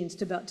of genes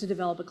to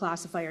develop a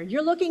classifier.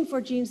 You're looking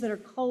for genes that are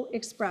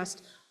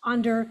co-expressed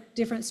under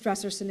different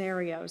stressor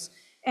scenarios.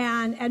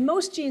 And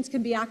most genes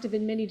can be active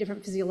in many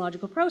different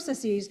physiological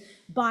processes,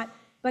 but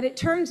it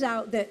turns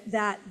out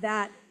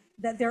that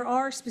that there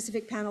are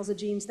specific panels of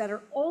genes that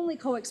are only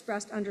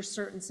co-expressed under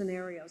certain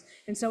scenarios.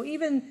 And so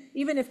even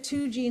if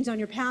 2 genes on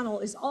your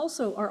panel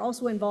are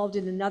also involved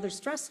in another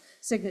stress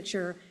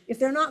signature, if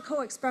they're not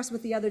co-expressed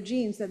with the other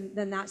genes,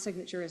 then that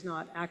signature is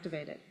not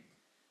activated.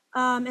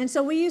 And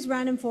so we use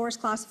random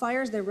forest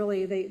classifiers.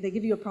 They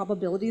give you a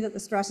probability that the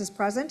stress is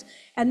present.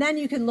 And then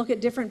you can look at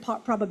different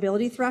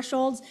probability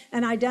thresholds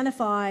and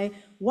identify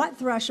what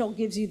threshold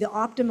gives you the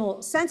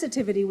optimal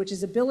sensitivity, which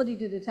is ability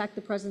to detect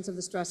the presence of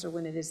the stressor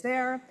when it is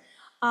there,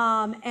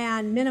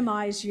 and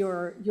minimize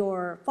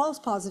your false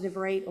positive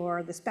rate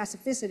or the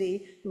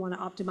specificity. You want to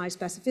optimize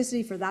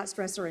specificity for that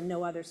stressor and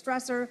no other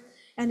stressor.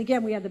 And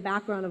again, we have the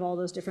background of all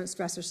those different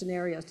stressor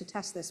scenarios to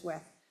test this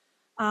with.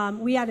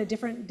 We had a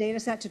different data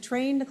set to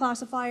train the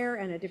classifier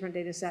and a different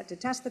data set to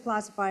test the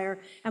classifier.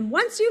 And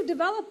once you've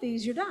developed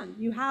these, you're done.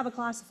 You have a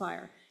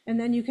classifier. And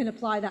then you can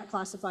apply that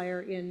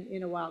classifier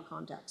in a wild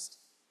context.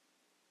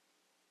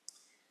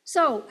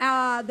 So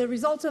the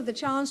results of the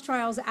challenge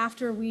trials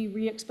after we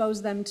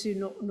re-expose them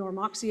to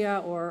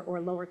normoxia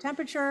or lower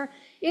temperature,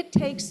 it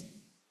takes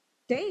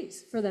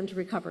days for them to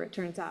recover, it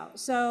turns out.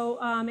 So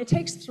it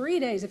takes 3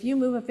 days. If you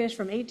move a fish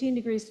from 18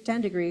 degrees to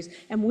 10 degrees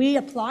and we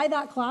apply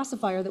that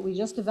classifier that we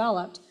just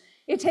developed,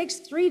 it takes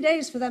 3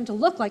 days for them to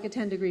look like a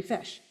 10-degree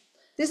fish.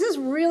 This is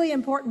really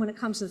important when it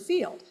comes to the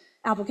field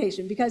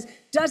application, because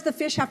does the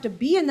fish have to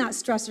be in that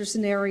stressor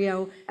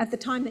scenario at the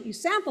time that you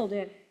sampled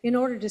it in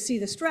order to see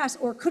the stress,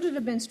 or could it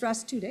have been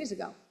stressed 2 days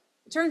ago?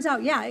 It turns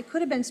out, yeah, it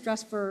could have been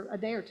stressed for a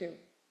day or two,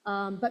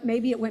 but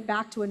maybe it went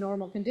back to a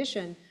normal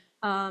condition.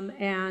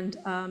 And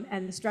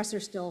the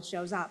stressor still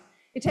shows up.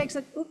 It takes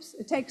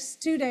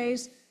 2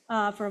 days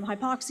from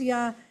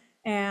hypoxia,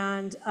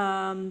 and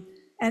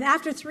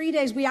after 3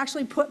 days, we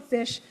actually put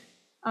fish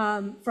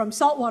from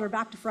saltwater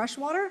back to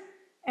freshwater,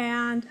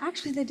 and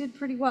actually they did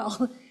pretty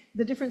well.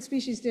 The different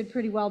species did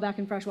pretty well back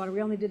in freshwater.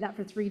 We only did that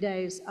for 3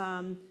 days,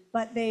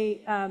 but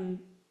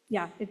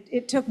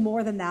it took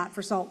more than that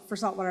for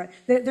saltwater.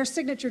 Their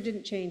signature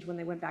didn't change when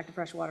they went back to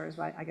freshwater, is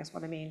I guess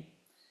what I mean.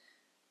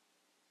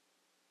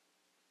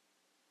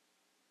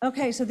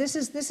 Okay, so this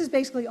is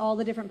basically all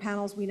the different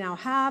panels we now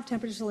have: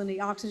 temperature, salinity,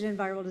 oxygen,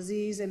 viral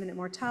disease, imminent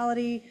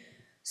mortality,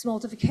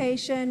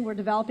 smoltification. We're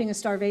developing a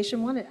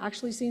starvation one. It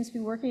actually seems to be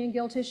working in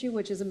gill tissue,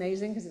 which is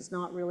amazing because it's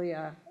not really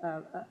an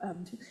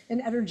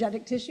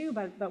energetic tissue,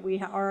 but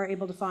we are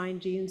able to find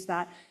genes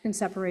that can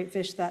separate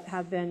fish that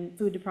have been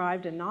food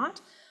deprived and not.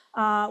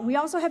 We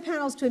also have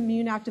panels to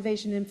immune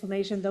activation and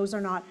inflammation. Those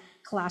are not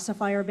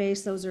classifier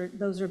based. Those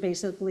are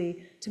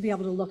basically to be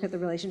able to look at the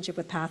relationship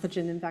with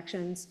pathogen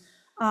infections.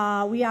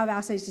 We have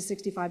assays to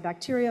 65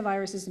 bacteria,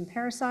 viruses, and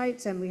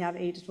parasites, and we have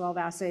 8 to 12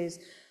 assays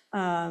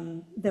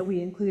that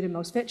we include in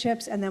most fit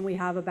chips, and then we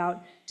have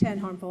about 10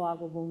 harmful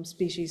algal bloom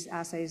species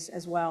assays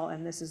as well,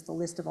 and this is the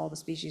list of all the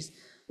species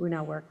we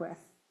now work with.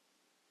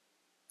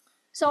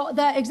 So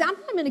the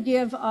example I'm going to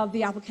give of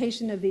the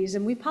application of these,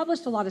 and we've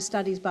published a lot of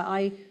studies, but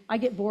I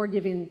get bored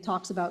giving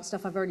talks about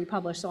stuff I've already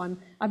published, so I'm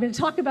going to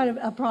talk about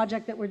a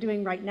project that we're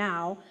doing right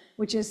now,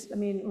 which is,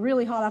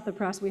 really hot off the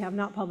press. We have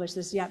not published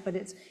this yet, but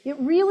it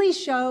really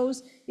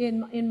shows,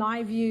 in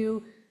my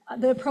view,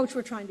 the approach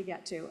we're trying to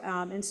get to.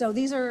 And so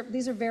these are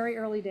very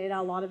early data.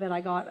 A lot of it I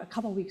got a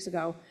couple weeks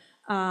ago.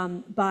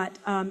 But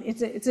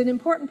it's an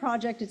important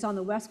project. It's on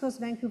the west coast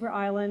of Vancouver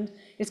Island.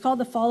 It's called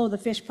the Follow the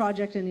Fish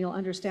Project, and you'll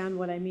understand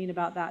what I mean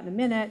about that in a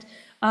minute.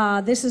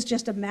 This is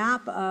just a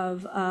map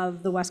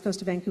of the west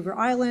coast of Vancouver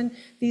Island.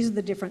 These are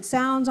the different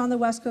sounds on the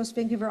west coast of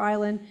Vancouver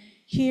Island.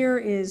 Here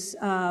is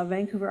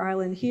Vancouver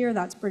Island here.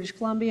 That's British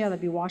Columbia.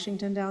 That'd be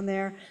Washington down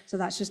there. So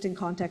that's just in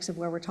context of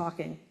where we're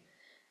talking.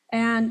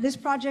 And this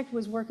project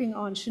was working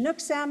on Chinook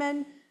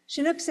salmon.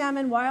 Chinook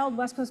salmon, wild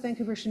west coast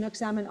Vancouver Chinook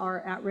salmon, are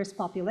at-risk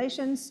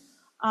populations.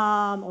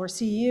 Or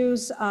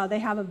CUs. They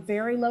have a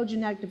very low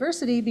genetic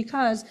diversity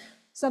because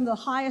some of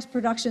the highest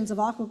productions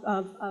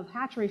of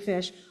hatchery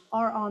fish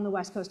are on the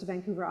west coast of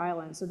Vancouver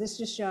Island. So this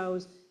just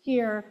shows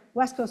here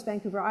west coast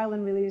Vancouver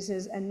Island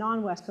releases and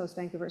non-west coast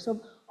Vancouver.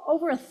 So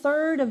over a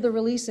third of the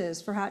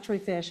releases for hatchery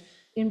fish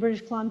in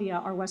British Columbia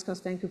are west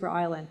coast Vancouver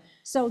Island.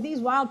 So these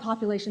wild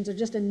populations are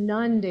just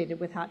inundated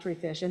with hatchery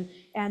fish,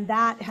 and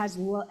that has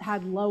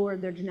had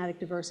lowered their genetic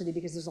diversity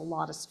because there's a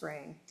lot of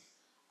straying.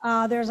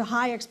 There's a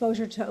high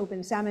exposure to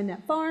open salmon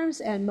net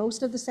farms, and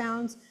most of the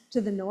sounds to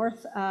the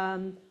north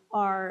are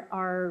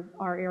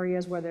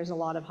areas where there's a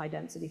lot of high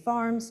density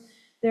farms.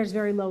 There's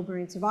very low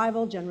marine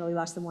survival, generally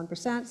less than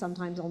 1%,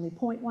 sometimes only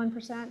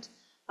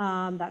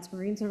 0.1%. That's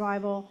marine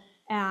survival,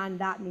 and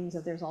that means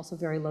that there's also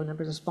very low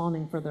numbers of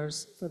spawning for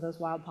those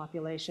wild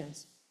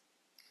populations.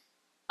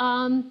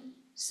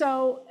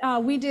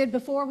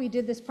 Before we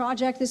did this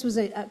project, this was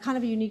a kind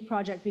of a unique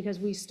project because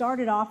we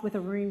started off with a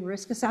marine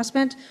risk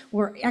assessment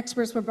where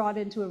experts were brought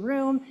into a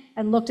room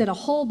and looked at a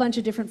whole bunch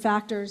of different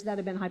factors that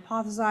have been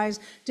hypothesized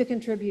to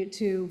contribute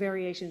to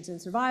variations in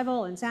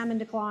survival and salmon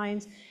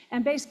declines.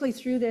 And basically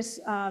through this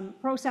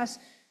process,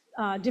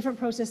 different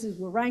processes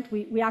were ranked.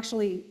 We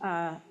actually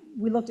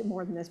looked at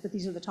more than this, but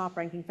these are the top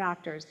ranking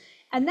factors.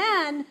 And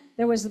then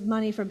there was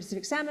money from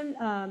Pacific Salmon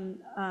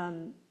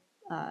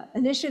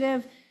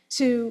initiative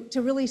to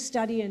really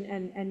study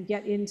and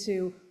get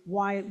into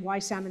why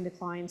salmon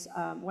declines,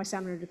 why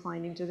salmon are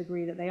declining to the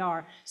degree that they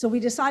are. So we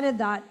decided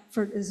that,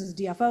 this is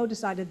DFO,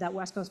 decided that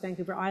West Coast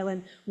Vancouver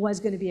Island was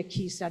going to be a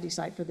key study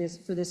site for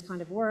this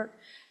kind of work.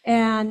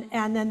 And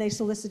then they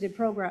solicited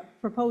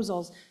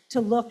proposals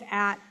to look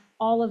at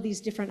all of these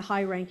different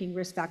high-ranking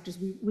risk factors.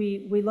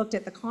 We looked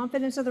at the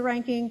confidence of the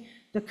ranking,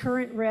 the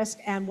current risk,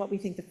 and what we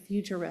think the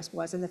future risk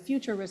was. And the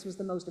future risk was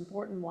the most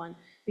important one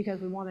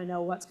because we want to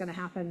know what's going to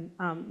happen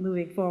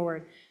moving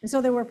forward. And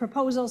so there were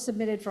proposals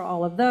submitted for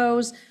all of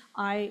those.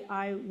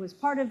 I was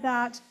part of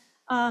that.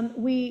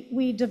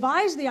 We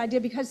devised the idea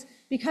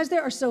because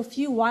there are so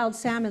few wild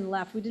salmon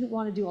left, we didn't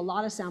want to do a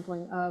lot of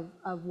sampling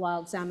of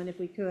wild salmon if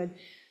we could.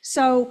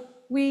 So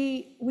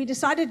we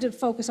decided to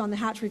focus on the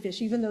hatchery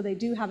fish, even though they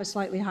do have a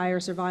slightly higher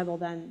survival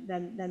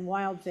than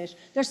wild fish.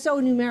 They're so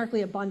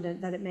numerically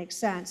abundant that it makes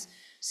sense.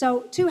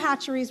 So 2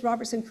 hatcheries,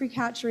 Robertson Creek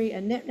Hatchery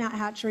and Nipnat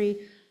Hatchery,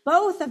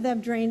 both of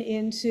them drain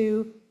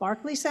into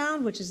Barkley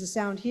Sound, which is the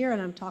sound here,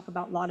 and I'm talking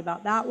a lot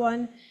about that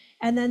one.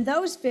 And then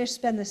those fish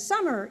spend the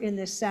summer in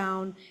this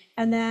sound,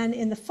 and then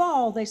in the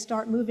fall, they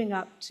start moving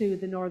up to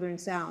the northern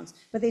sounds.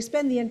 But they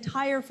spend the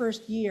entire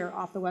first year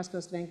off the west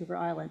coast of Vancouver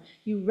Island.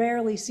 You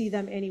rarely see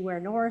them anywhere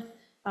north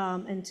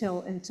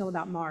until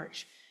about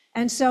March.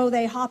 And so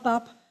they hop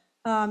up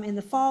in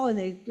the fall, and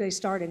they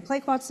start in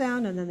Clayoquot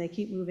Sound, and then they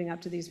keep moving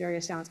up to these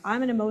various sounds. I'm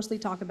going to mostly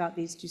talk about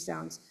these 2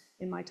 sounds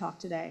in my talk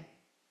today.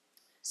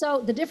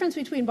 So the difference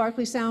between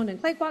Barkley Sound and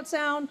Clayoquot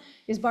Sound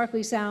is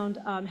Barkley Sound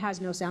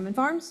has no salmon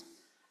farms.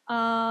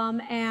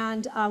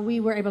 We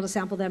were able to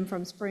sample them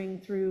from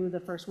spring through the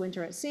first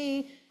winter at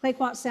sea.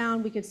 Clayoquot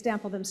Sound, we could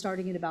sample them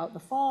starting in about the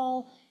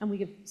fall, and we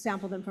could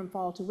sample them from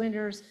fall to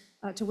winter,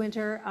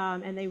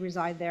 and they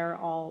reside there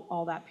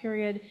all that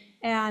period.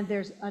 And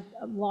there's a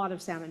lot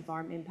of salmon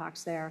farm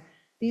impacts there.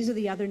 These are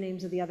the other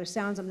names of the other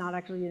sounds. I'm not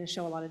actually going to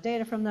show a lot of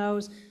data from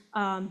those.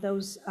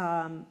 That's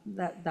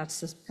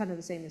just kind of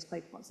the same as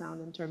Clayoquot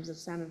Sound in terms of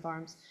salmon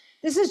farms.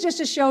 This is just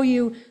to show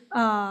you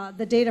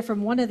the data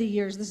from one of the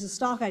years. This is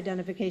stock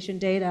identification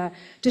data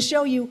to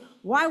show you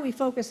why we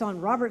focus on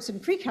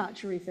Robertson Creek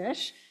Hatchery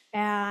fish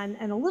and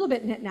a little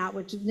bit Nipnat,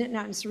 which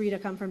Nipnat and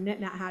Sarita come from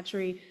Nipnat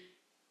Hatchery.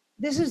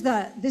 This is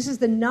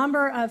the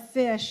number of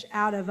fish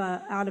out of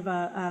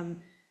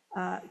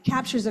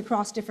captures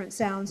across different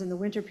sounds in the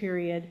winter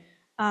period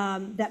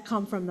that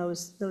come from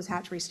those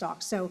hatchery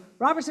stocks. So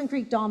Robertson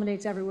Creek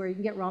dominates everywhere. You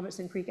can get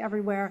Robertson Creek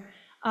everywhere.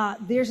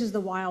 Theirs is the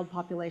wild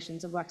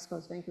populations of West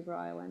Coast Vancouver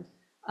Island.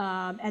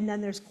 And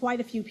then there's quite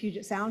a few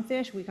Puget Sound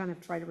fish. We kind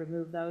of try to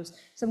remove those.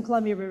 Some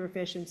Columbia River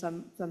fish and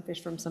some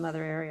fish from some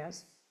other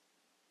areas.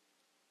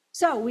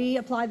 So we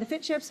applied the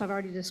fit chips. I've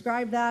already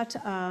described that.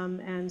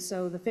 And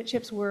so the fit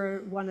chips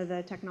were one of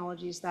the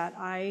technologies that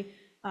I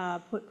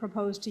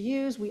proposed to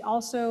use. We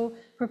also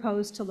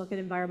proposed to look at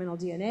environmental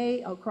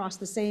DNA across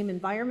the same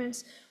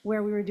environments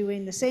where we were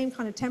doing the same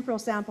kind of temporal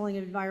sampling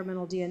of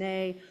environmental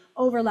DNA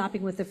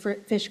overlapping with the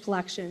fish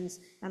collections,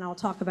 and I'll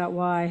talk about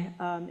why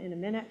in a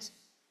minute.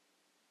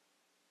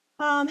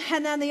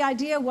 And then the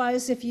idea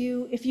was if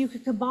you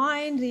could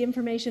combine the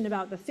information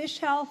about the fish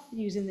health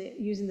using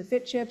the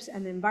fit chips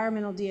and the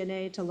environmental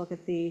DNA to look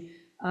at the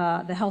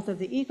health of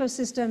the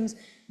ecosystems,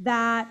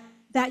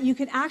 that you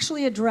could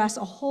actually address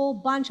a whole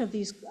bunch of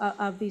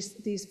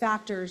these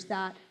factors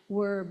that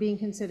were being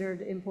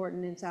considered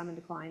important in salmon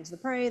declines: the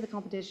prey, the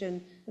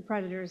competition, the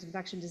predators,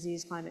 infection,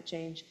 disease, climate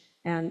change,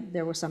 and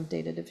there were some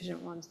data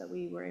deficient ones that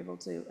we were able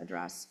to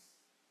address.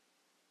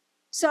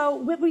 So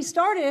we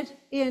started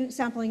in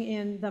sampling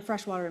in the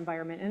freshwater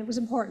environment, and it was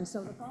important.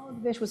 So the quality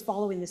of fish was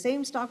following the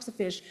same stocks of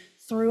fish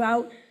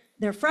throughout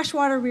their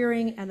freshwater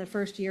rearing and the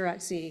first year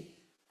at sea.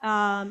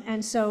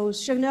 And so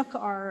Chinook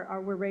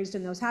were raised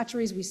in those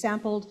hatcheries.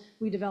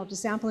 We developed a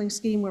sampling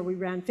scheme where we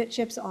ran fit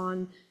chips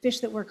on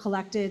fish that were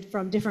collected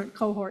from different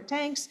cohort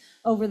tanks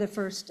over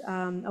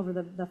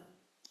the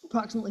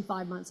approximately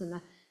 5 months in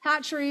the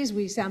hatcheries.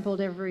 We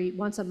sampled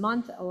once a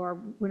month, or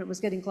when it was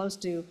getting close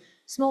to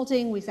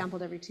smolting, we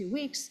sampled every 2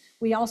 weeks.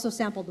 We also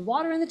sampled the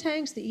water in the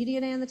tanks, the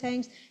eDNA in the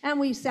tanks, and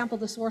we sampled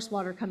the source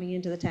water coming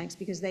into the tanks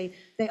because they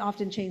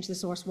often change the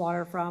source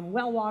water from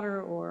well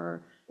water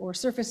or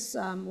surface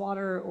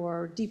water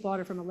or deep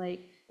water from a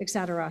lake, et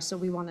cetera. So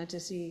we wanted to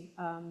see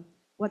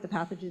what the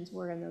pathogens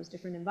were in those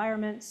different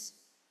environments.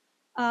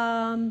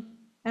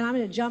 And I'm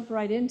going to jump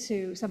right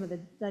into some of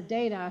the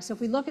data. So if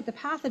we look at the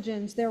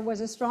pathogens, there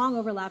was a strong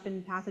overlap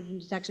in pathogen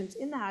detections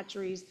in the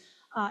hatcheries,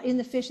 in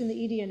the fish and the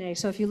eDNA.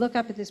 So if you look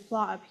up at this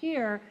plot up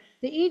here,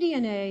 the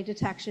eDNA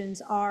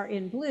detections are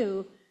in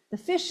blue. The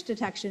fish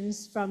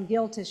detections from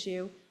gill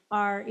tissue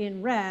are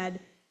in red,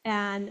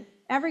 and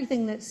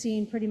everything that's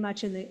seen pretty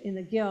much in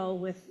the gill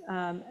with,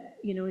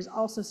 is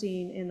also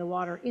seen in the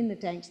water in the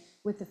tanks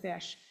with the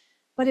fish.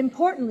 But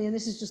importantly, and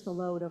this is just the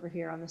load over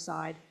here on the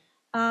side,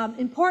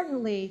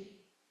 importantly,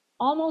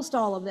 almost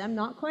all of them,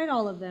 not quite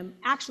all of them,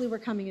 actually were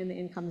coming in the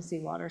incoming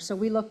seawater. So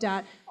we looked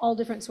at all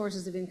different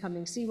sources of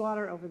incoming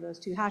seawater over those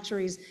 2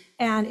 hatcheries,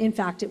 and in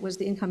fact, it was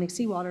the incoming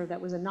seawater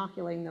that was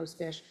inoculating those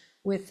fish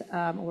with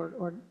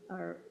or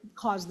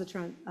cause the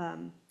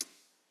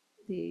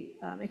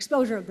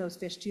exposure of those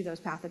fish to those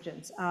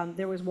pathogens.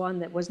 There was one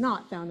that was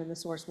not found in the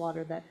source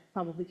water that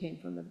probably came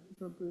from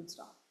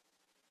broodstock.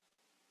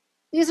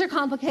 These are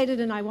complicated,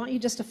 and I want you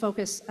just to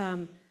focus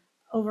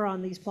over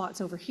on these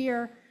plots over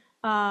here.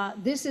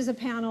 This is a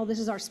panel, this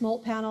is our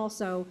smolt panel,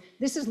 so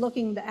this is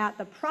looking at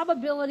the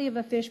probability of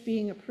a fish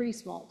being a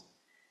pre-smolt.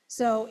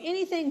 So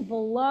anything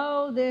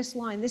below this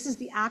line, this is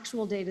the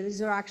actual data,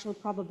 these are actual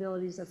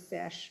probabilities of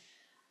fish.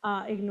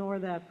 Ignore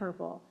the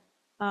purple,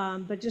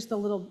 but just the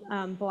little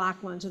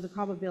black ones are the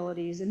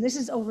probabilities, and this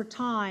is over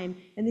time,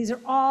 and these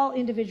are all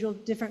individual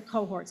different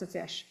cohorts of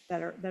fish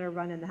that are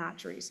run in the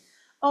hatcheries.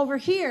 Over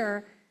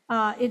here,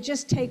 it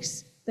just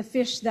takes the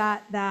fish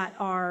that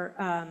are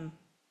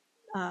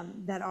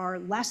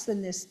less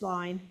than this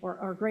line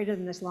or greater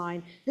than this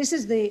line. This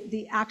is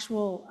the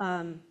actual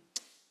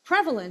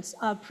prevalence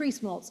of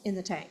pre-smolts in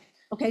the tank.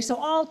 Okay, so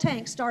all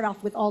tanks start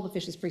off with all the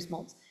fish as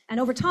pre-smolts. And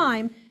over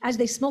time, as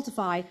they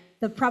smoltify,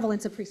 the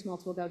prevalence of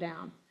pre-smolts will go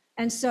down.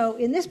 And so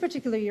in this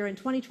particular year, in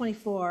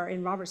 2024,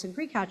 in Robertson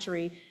Creek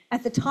Hatchery,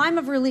 at the time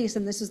of release,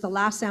 and this is the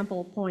last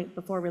sample point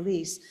before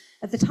release,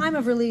 at the time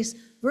of release,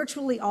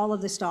 virtually all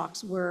of the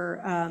stocks were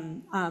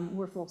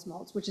full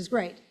smolts, which is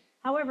great.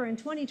 However, in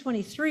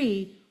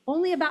 2023,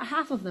 only about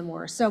half of them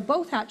were. So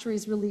both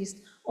hatcheries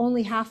released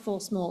only half full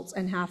smolts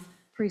and half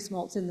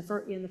pre-smolts in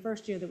the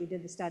first year that we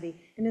did the study.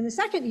 And in the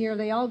second year,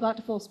 they all got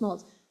to full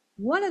smolts.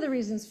 One of the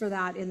reasons for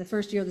that in the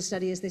first year of the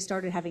study is they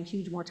started having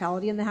huge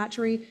mortality in the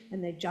hatchery,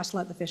 and they just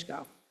let the fish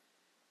go.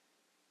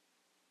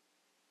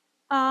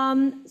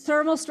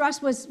 Thermal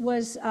stress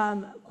was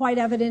quite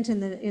evident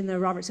in the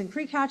Robertson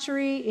Creek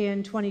Hatchery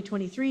in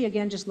 2023.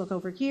 Again, just look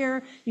over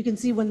here. You can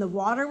see when the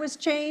water was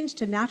changed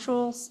to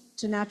natural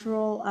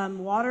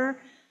water,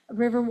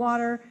 river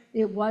water,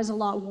 it was a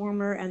lot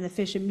warmer, and the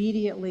fish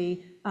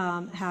immediately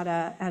had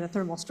a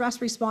thermal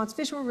stress response.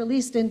 Fish were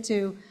released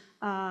into,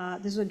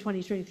 this was in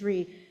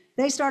 2023,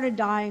 they started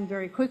dying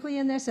very quickly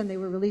in this, and they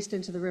were released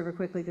into the river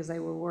quickly because they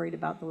were worried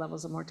about the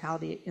levels of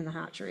mortality in the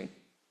hatchery.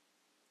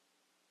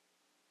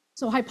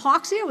 So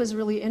hypoxia was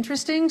really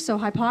interesting. So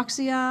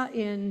hypoxia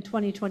in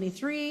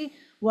 2023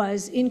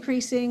 was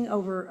increasing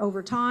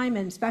over time,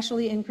 and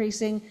especially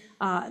increasing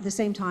the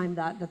same time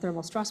that the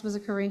thermal stress was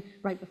occurring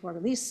right before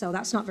release. So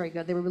that's not very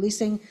good. They were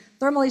releasing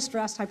thermally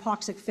stressed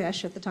hypoxic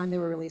fish at the time they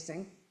were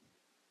releasing.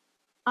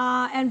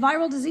 And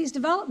viral disease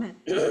development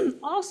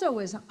also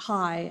was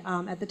high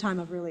at the time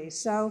of release.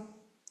 So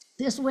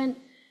this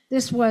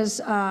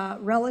was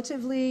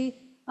relatively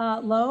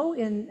low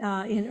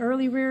in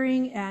early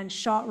rearing and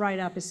shot right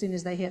up as soon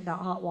as they hit that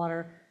hot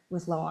water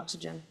with low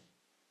oxygen.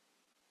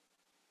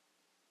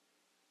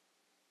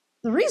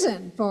 The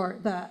reason for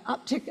the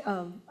uptick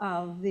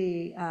of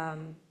the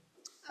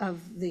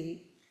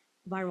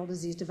viral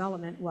disease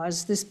development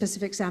was this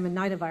Pacific salmon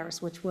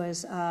nitivirus, which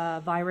was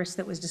a virus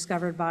that was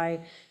discovered by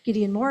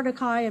Gideon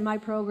Mordecai in my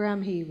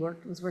program. He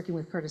was working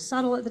with Curtis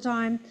Suttle at the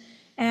time.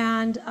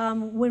 And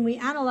when we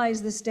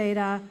analyzed this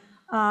data,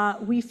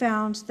 we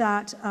found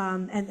that,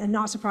 and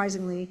not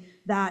surprisingly,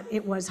 that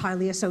it was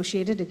highly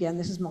associated. Again,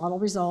 this is model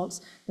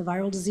results. The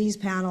viral disease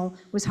panel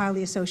was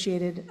highly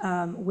associated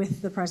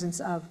with the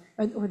presence of,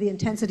 or the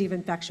intensity of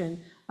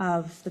infection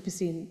of the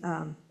piscine,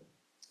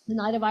 the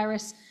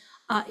nitivirus.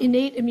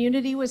 Innate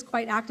immunity was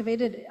quite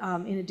activated.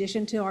 In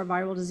addition to our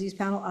viral disease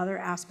panel, other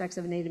aspects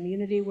of innate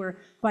immunity were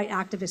quite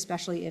active,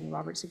 especially in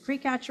Robertson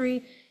Creek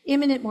Hatchery.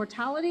 Imminent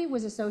mortality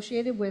was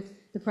associated with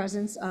the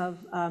presence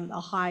of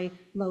a high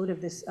load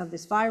of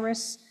this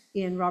virus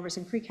in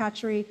Robertson Creek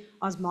Hatchery.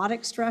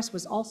 Osmotic stress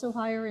was also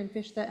higher in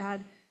fish that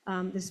had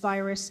this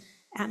virus,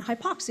 and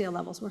hypoxia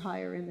levels were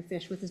higher in the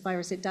fish with this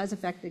virus. It does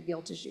affect the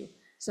gill tissue,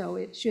 so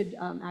it should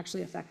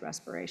actually affect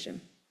respiration.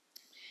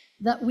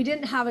 We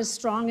didn't have as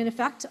strong an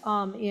effect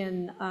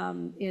in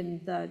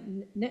the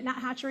nat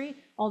hatchery,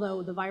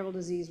 although the viral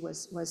disease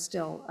was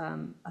still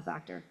a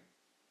factor.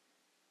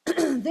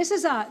 This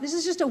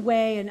is just a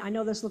way, and I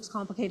know this looks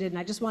complicated, and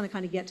I just want to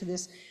kind of get to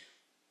this.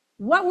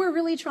 What we're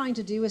really trying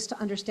to do is to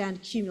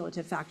understand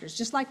cumulative factors,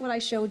 just like what I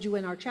showed you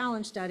in our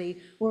challenge study,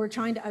 where we're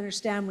trying to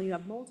understand when you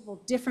have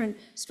multiple different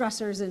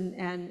stressors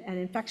and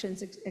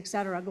infections, et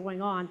cetera,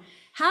 going on.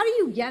 How do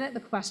you get at the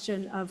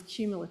question of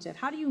cumulative?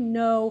 How do you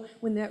know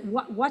when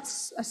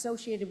what's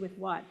associated with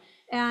what?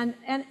 And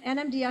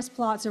NMDS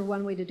plots are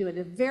one way to do it.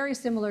 They're very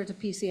similar to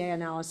PCA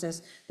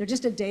analysis. They're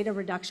just a data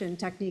reduction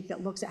technique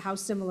that looks at how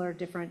similar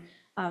different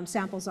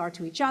samples are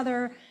to each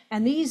other.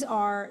 And these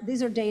are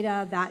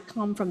data that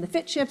come from the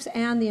FIT chips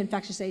and the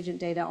infectious agent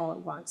data all at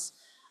once.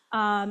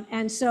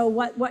 And so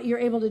what you're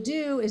able to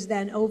do is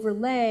then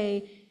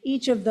overlay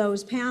each of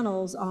those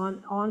panels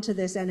onto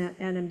this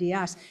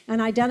NMDS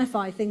and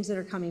identify things that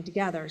are coming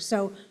together.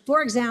 So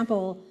for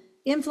example,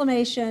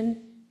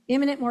 inflammation,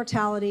 imminent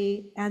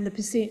mortality, and the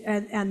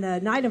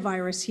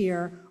nitivirus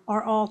here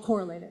are all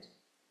correlated.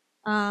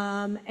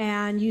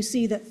 And you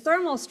see that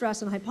thermal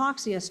stress and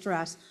hypoxia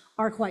stress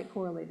are quite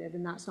correlated,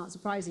 and that's not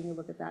surprising. You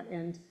look at that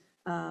end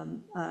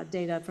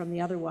data from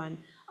the other one.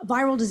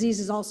 Viral disease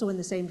is also in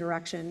the same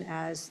direction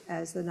as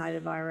the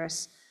Nided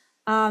virus.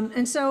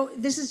 And so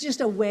this is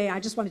just a way, I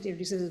just wanted to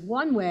introduce this as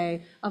one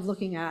way of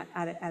looking at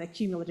a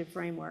cumulative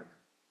framework.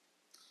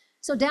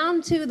 So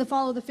down to the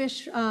follow the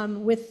fish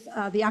with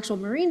the actual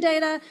marine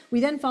data. We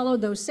then followed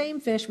those same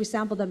fish. We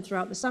sampled them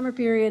throughout the summer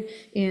period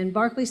in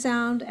Barkley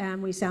Sound,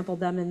 and we sampled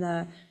them in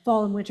the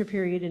fall and winter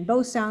period in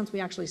both sounds.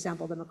 We actually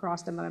sampled them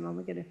across them, but I'm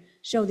only going to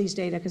show these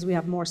data because we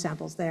have more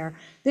samples there.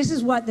 This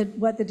is what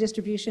the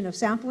distribution of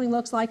sampling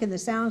looks like in the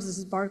sounds. This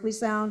is Barkley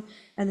Sound,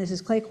 and this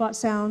is Clayoquot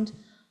Sound.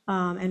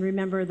 And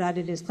remember that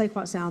it is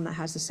Clayoquot Sound that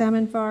has the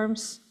salmon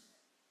farms.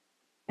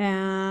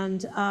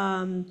 And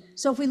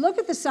so if we look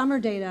at the summer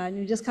data and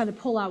you just kind of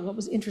pull out what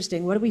was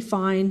interesting, what did we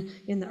find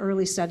in the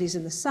early studies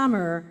in the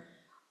summer?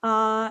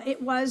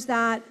 It was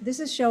that this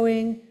is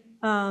showing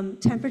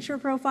temperature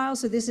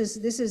profiles. So this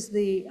is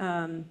the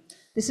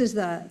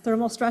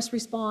thermal stress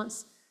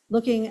response,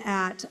 looking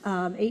at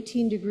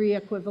 18-degree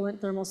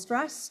equivalent thermal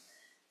stress.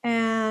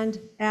 And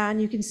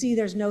you can see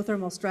there's no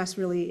thermal stress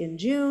really in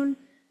June.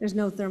 There's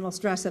no thermal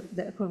stress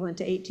equivalent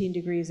to 18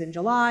 degrees in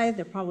July.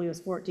 There probably was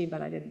 14, but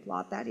I didn't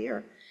plot that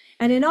here.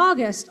 And in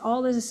August,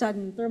 all of a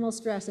sudden, thermal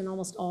stress in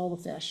almost all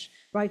the fish,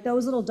 right?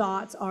 Those little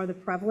dots are the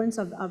prevalence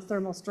of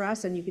thermal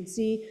stress, and you can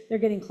see they're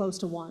getting close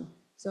to 1.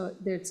 So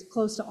it's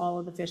close to all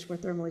of the fish were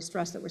thermally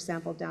stressed that were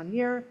sampled down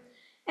here.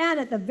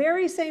 And at the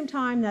very same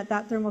time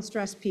that thermal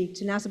stress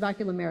peaked,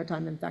 Tenacibaculum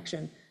maritime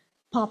infection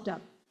popped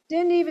up.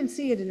 Didn't even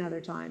see it in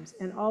other times.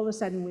 And all of a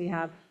sudden, we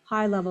have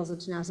high levels of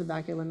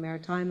Tenacibaculum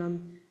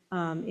maritimum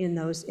in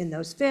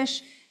those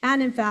fish.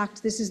 And in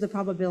fact, this is the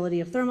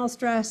probability of thermal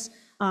stress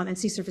and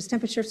sea surface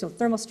temperature. So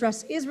thermal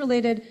stress is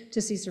related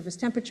to sea surface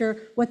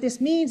temperature. What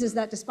this means is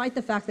that despite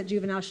the fact that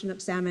juvenile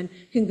Chinook salmon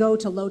can go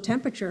to low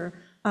temperature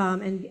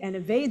and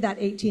evade that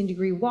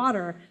 18-degree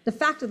water, the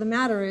fact of the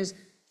matter is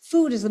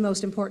food is the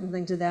most important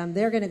thing to them.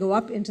 They're going to go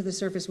up into the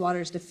surface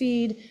waters to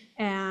feed,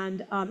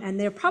 and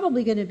they're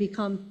probably going to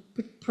become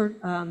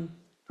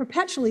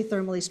perpetually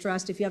thermally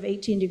stressed if you have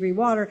 18-degree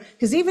water,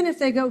 because even if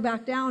they go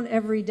back down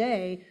every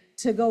day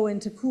to go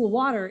into cool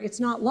water,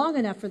 it's not long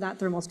enough for that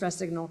thermal stress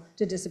signal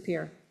to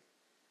disappear.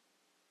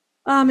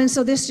 And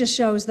so this just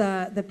shows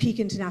the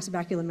peak in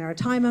Tenacibaculum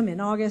maritimum in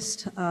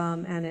August,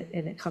 and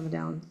it comes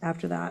down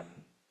after that.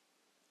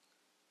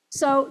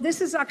 So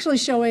this is actually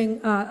showing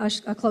a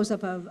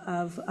close-up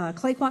of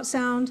Clayoquot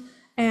Sound,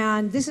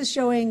 and this is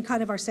showing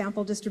kind of our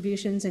sample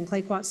distributions in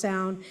Clayoquot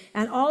Sound,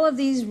 and all of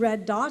these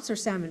red dots are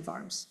salmon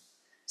farms.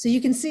 So you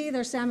can see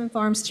there's salmon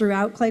farms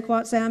throughout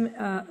Clayoquot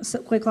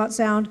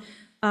Sound,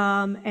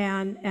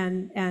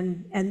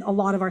 and a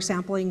lot of our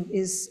sampling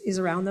is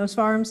around those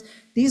farms.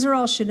 These are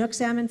all Chinook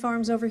salmon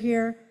farms over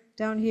here,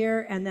 down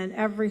here, and then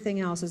everything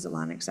else is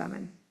Atlantic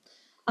salmon.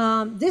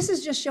 This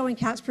is just showing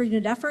catch per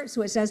unit effort.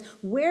 So it says,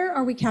 where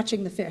are we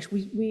catching the fish?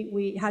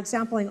 We had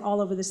sampling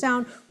all over the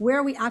sound. Where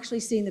are we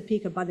actually seeing the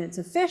peak abundance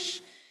of fish?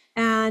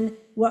 And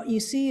what you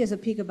see is a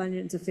peak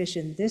abundance of fish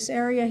in this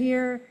area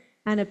here,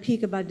 and a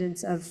peak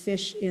abundance of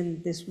fish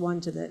in this one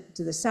to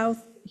the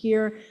south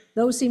here.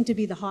 Those seem to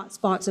be the hot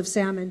spots of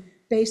salmon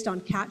based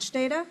on catch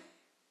data.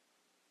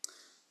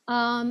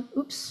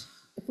 If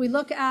we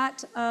look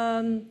at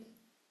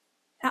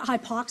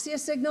hypoxia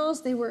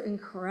signals, they were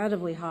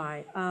incredibly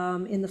high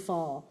in the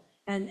fall.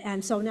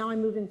 And so now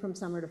I'm moving from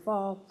summer to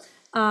fall.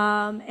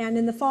 And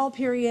in the fall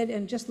period,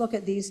 and just look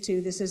at these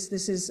two, this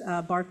is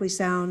Barkley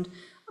Sound,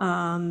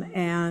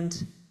 and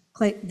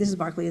this is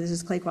Barkley, this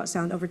is Clayoquot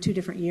Sound over 2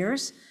 different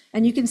years.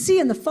 And you can see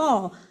in the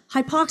fall,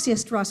 hypoxia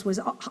stress was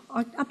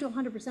up to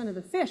 100% of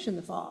the fish in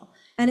the fall,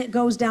 and it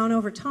goes down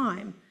over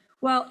time.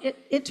 Well,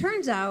 it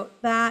turns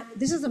out that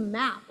this is a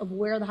map of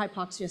where the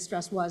hypoxia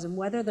stress was and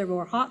whether there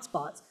were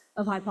hotspots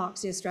of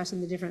hypoxia stress in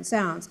the different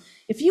sounds.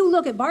 If you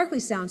look at Barkley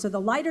Sound, so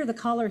the lighter the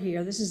color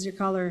here, this is your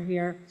color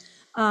here,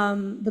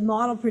 the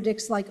model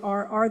predicts like,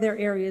 are there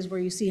areas where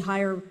you see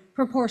higher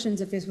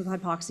proportions of fish with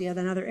hypoxia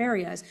than other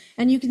areas?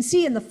 And you can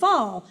see in the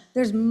fall,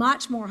 there's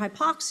much more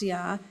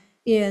hypoxia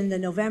in the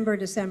November,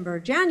 December,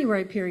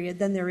 January period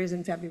than there is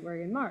in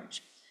February and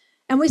March.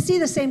 And we see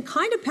the same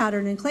kind of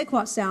pattern in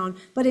Clayoquot Sound,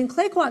 but in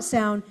Clayoquot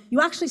Sound, you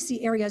actually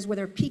see areas where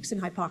there are peaks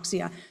in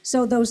hypoxia.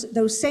 So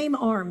those same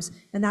arms,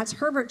 and that's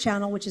Herbert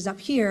Channel, which is up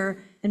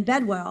here, and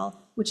Bedwell,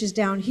 which is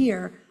down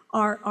here,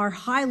 are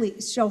high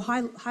levels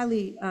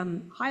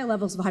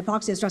of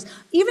hypoxia stress,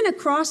 even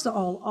across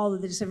all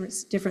of the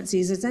different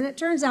seasons. And it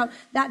turns out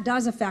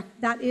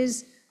that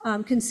is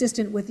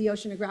consistent with the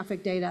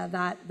oceanographic data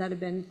that have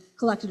been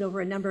collected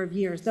over a number of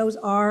years. Those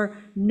are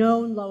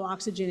known low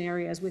oxygen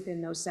areas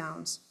within those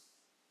sounds.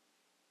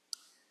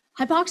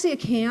 Hypoxia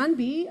can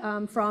be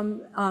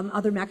from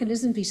other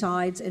mechanisms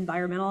besides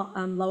environmental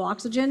low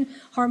oxygen.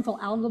 Harmful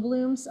algal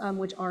blooms,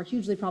 which are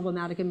hugely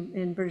problematic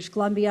in British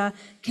Columbia,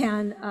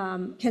 can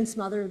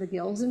smother the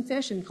gills in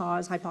fish and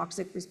cause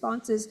hypoxic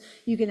responses.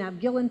 You can have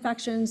gill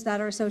infections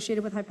that are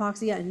associated with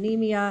hypoxia,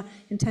 anemia,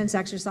 intense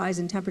exercise,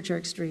 and temperature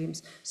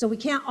extremes. So we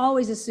can't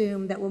always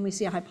assume that when we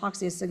see a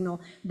hypoxia signal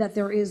that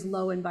there is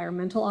low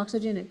environmental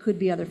oxygen. It could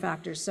be other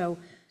factors. So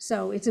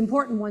So it's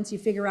important once you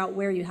figure out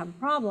where you have a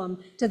problem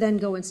to then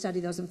go and study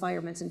those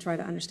environments and try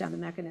to understand the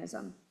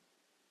mechanism.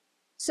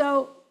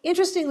 So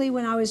interestingly,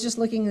 when I was just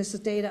looking this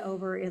data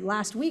over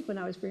last week when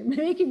I was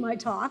making my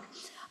talk,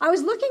 I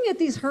was looking at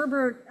these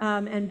Herbert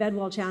and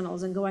bedwell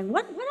channels and going,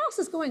 what else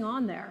is going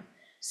on there?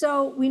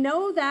 So we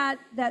know that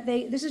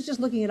this is just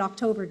looking at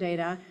October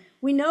data.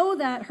 We know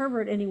that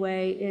Herbert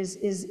anyway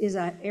is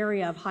an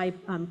area of high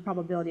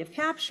probability of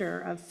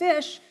capture of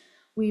fish.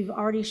 We've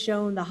already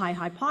shown the high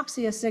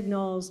hypoxia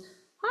signals.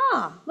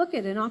 Look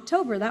at in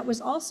October, that was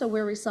also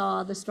where we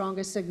saw the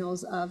strongest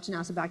signals of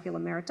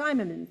Tenacibaculum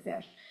maritimum in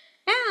fish.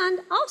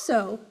 And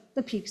also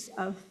the peaks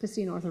of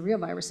piscine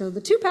orthoreovirus. So the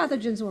two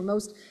pathogens we're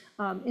most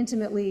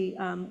intimately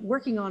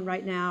working on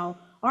right now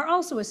are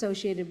also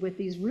associated with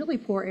these really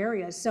poor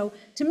areas. So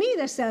to me,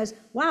 this says,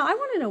 wow, I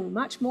want to know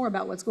much more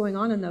about what's going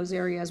on in those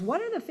areas.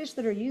 What are the fish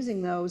that are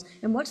using those,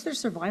 and what's their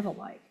survival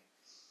like?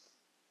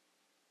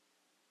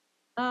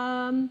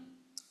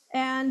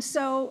 And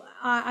so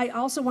I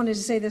also wanted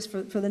to say this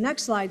for the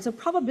next slide. So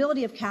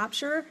probability of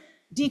capture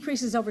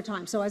decreases over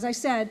time. So as I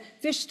said,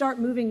 fish start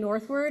moving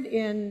northward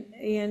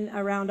in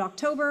around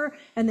October,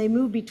 and they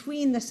move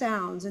between the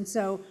sounds. And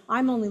so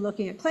I'm only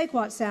looking at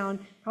Clayoquot Sound,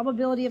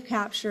 probability of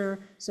capture.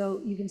 So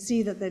you can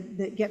see that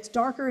it gets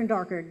darker and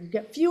darker. You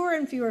get fewer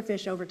and fewer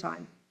fish over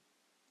time.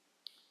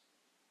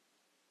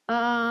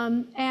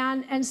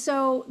 And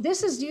so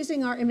this is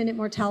using our imminent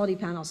mortality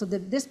panel. So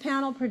this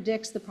panel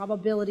predicts the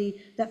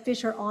probability that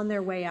fish are on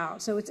their way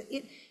out. So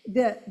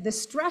the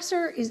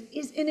stressor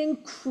is an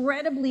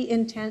incredibly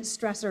intense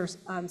stressor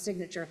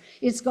signature.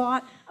 It's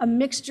got a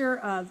mixture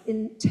of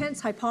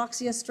intense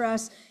hypoxia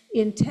stress,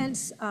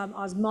 intense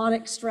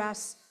osmotic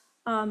stress.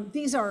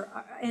 These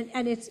are,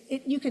 and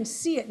you can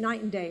see it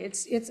night and day.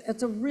 It's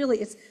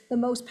the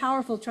most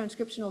powerful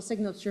transcriptional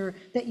signature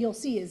that you'll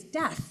see is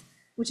death,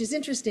 which is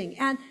interesting.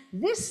 And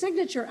this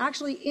signature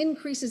actually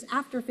increases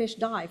after fish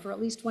die for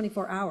at least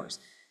 24 hours.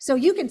 So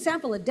you can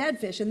sample a dead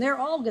fish, and they're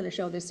all going to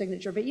show this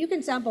signature, but you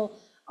can sample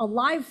a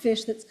live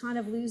fish that's kind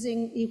of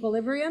losing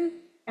equilibrium,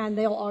 and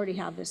they'll already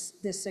have this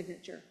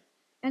signature.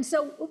 And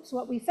so,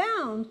 what we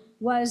found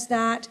was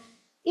that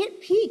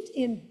it peaked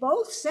in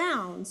both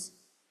sounds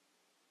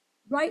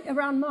right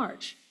around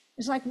March.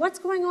 It's like, what's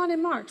going on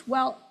in March?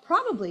 Well,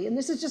 probably, and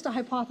this is just a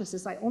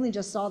hypothesis, I only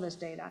just saw this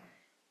data.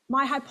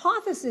 My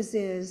hypothesis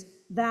is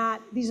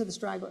that these are the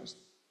stragglers.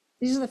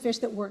 These are the fish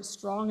that weren't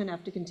strong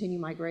enough to continue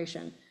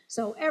migration.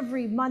 So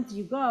every month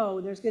you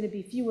go, there's going to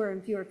be fewer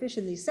and fewer fish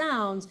in these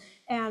sounds,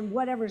 and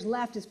whatever's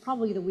left is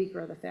probably the weaker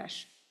of the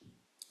fish.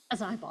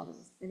 That's a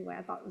hypothesis. Anyway,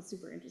 I thought it was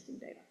super interesting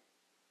data.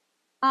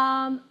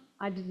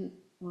 I didn't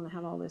want to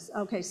have all this.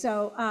 Okay,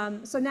 so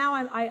now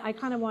I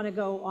kind of want to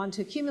go on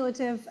to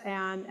cumulative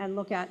and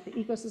look at the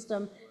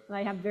ecosystem, and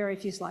I have very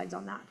few slides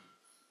on that.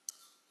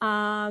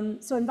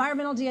 So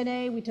environmental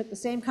DNA, we took the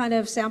same kind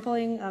of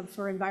sampling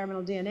for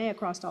environmental DNA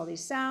across all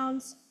these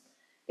sounds.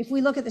 If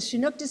we look at the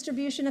Chinook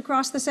distribution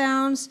across the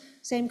sounds,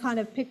 same kind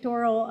of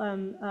pictorial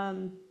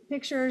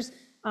pictures.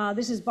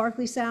 This is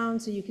Barkley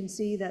Sound, so you can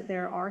see that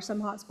there are some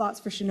hot spots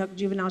for Chinook,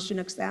 juvenile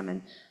Chinook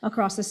salmon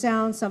across the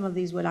sound. Some of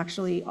these would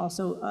actually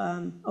also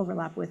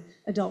overlap with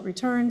adult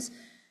returns.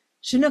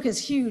 Chinook is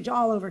huge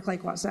all over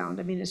Clayoquot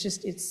Sound. I mean,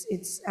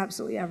 it's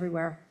absolutely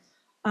everywhere.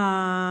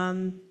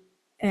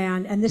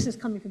 And this is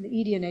coming from the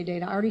eDNA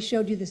data. I already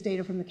showed you this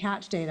data from the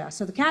catch data.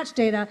 So the catch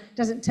data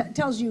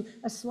tells you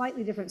a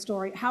slightly different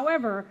story.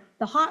 However,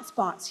 the hot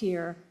spots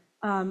here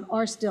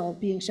are still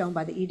being shown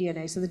by the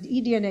eDNA. So the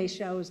eDNA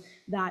shows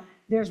that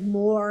there's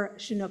more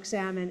Chinook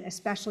salmon,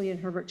 especially in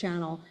Herbert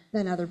Channel,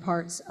 than other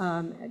parts,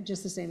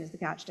 just the same as the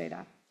catch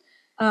data.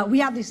 We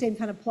have these same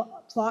kind of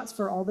plots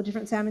for all the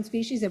different salmon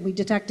species, and we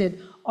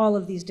detected all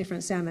of these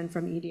different salmon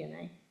from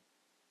eDNA.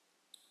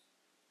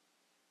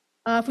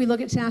 If we look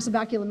at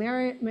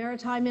Tenacibaculum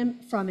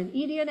maritimum from an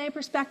eDNA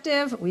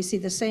perspective, we see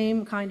the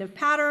same kind of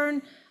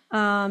pattern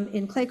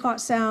in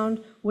Clayoquot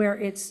Sound, where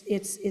it's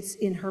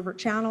in Herbert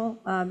Channel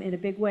in a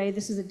big way.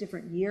 This is a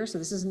different year, so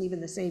this isn't even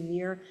the same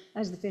year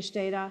as the fish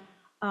data.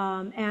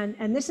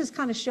 And this is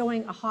kind of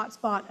showing a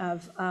hotspot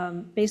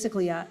of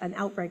basically an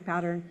outbreak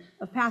pattern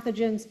of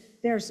pathogens.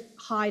 There's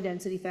high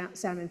density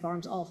salmon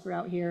farms all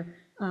throughout here,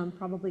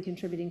 probably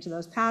contributing to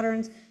those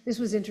patterns. This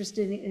was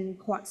interesting in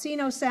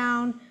Quatsino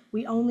Sound.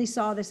 We only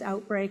saw this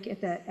outbreak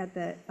at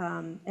the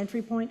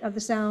entry point of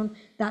the sound.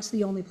 That's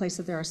the only place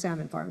that there are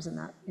salmon farms in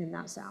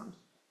that sound.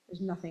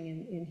 There's nothing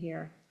in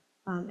here,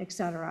 et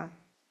cetera.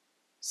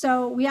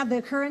 So we have the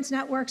occurrence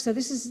network. So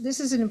this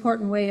is an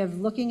important way of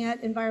looking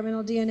at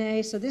environmental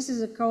DNA. So this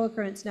is a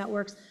co-occurrence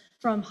networks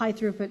from high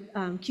throughput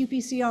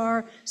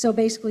qPCR. So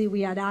basically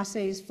we had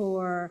assays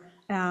for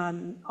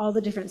all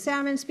the different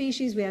salmon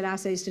species. We had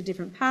assays to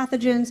different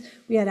pathogens.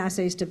 We had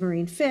assays to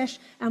marine fish.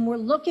 And we're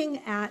looking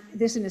at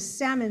this in a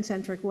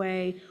salmon-centric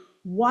way.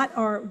 What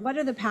are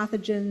the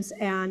pathogens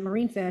and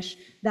marine fish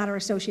that are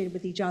associated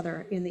with each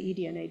other in the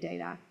eDNA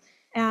data?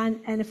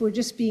 And if we're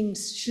just being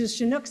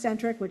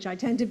Chinook-centric, which I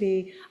tend to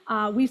be,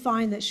 we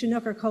find that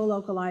Chinook are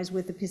co-localized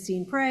with the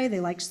piscine prey. They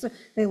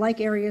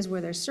like areas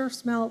where there's surf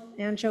smelt,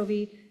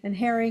 anchovy, and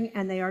herring,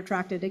 and they are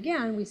attracted,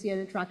 again, we see an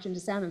attraction to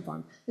salmon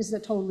farm. This is a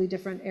totally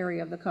different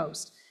area of the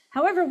coast.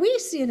 However, we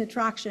see an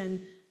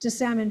attraction to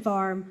salmon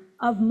farm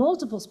of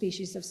multiple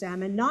species of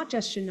salmon, not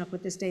just Chinook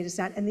with this data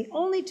set, and the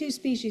only two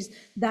species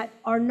that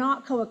are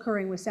not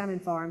co-occurring with salmon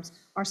farms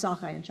are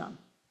sockeye and chum.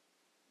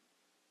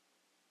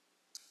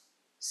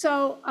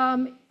 So,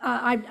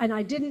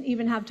 I didn't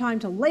even have time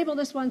to label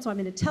this one, so I'm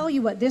going to tell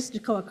you what this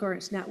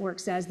co-occurrence network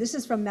says. This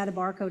is from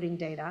metabarcoding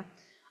data.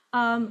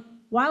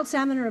 Wild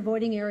salmon are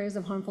avoiding areas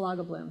of harmful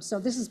algal blooms. So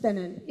this has been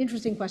an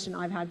interesting question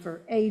I've had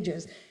for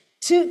ages.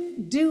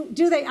 Do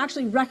they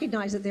actually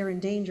recognize that they're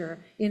in danger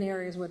in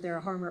areas where there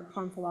are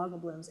harmful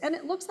algal blooms? And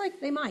it looks like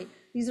they might.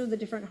 These are the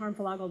different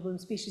harmful algal bloom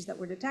species that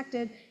were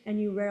detected, and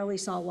you rarely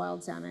saw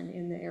wild salmon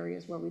in the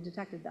areas where we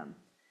detected them.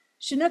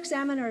 Chinook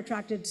salmon are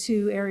attracted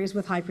to areas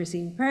with high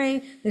piscine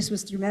prey. This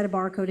was through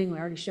metabarcoding. We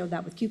already showed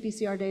that with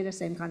qPCR data,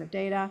 same kind of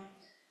data.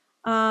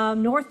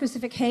 North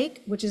Pacific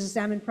hake, which is a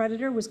salmon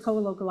predator, was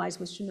co-localized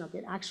with Chinook.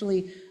 It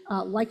actually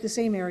like the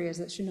same areas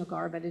that Chinook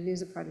are, but it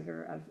is a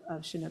predator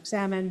of Chinook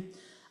salmon.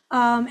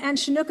 And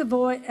Chinook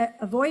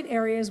avoid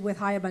areas with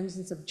high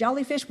abundance of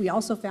jellyfish. We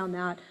also found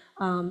that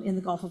in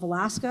the Gulf of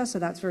Alaska, so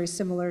that's very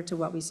similar to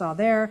what we saw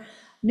there.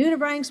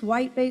 Nudibranchs,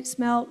 whitebait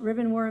smelt,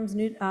 ribbon worms,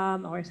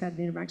 I said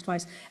nudibranchs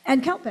twice,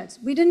 and kelp beds.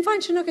 We didn't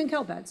find Chinook in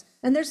kelp beds,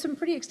 and there's some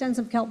pretty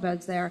extensive kelp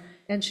beds there,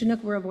 and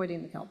Chinook were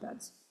avoiding the kelp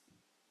beds.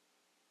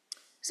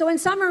 So in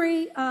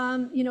summary,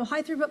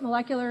 high throughput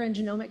molecular and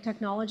genomic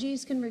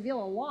technologies can reveal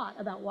a lot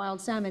about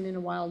wild salmon in a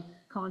wild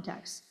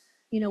context.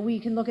 We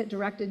can look at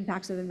direct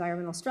impacts of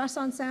environmental stress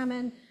on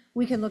salmon.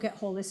 We can look at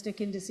holistic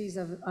indices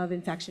of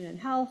infection and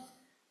health.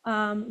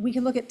 We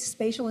can look at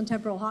spatial and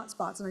temporal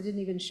hotspots, and I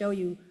didn't even show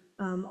you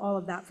all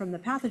of that from the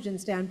pathogen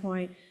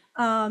standpoint,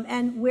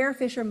 and where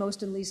fish are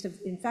most and least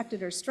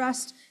infected or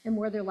stressed, and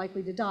where they're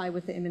likely to die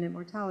with the imminent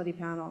mortality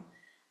panel.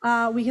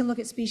 We can look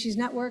at species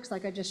networks,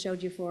 like I just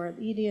showed you for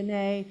the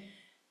eDNA.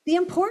 The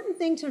important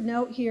thing to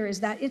note here is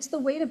that it's the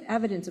weight of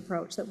evidence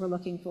approach that we're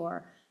looking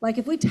for. Like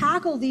if we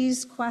tackle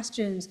these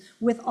questions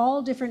with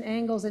all different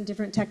angles and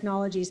different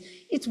technologies,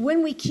 it's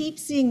when we keep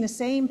seeing the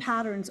same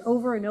patterns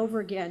over and over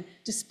again,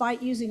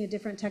 despite using a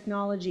different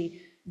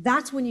technology,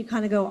 that's when you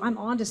kind of go, I'm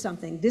onto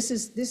something. This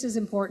is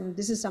important.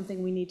 This is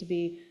something we need to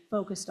be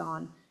focused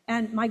on.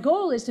 And my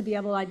goal is to be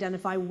able to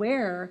identify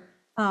where,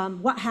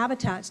 what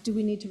habitats do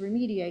we need to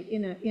remediate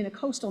in a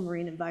coastal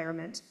marine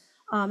environment,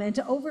 and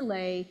to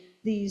overlay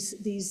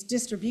these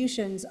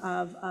distributions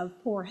of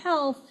poor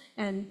health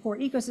and poor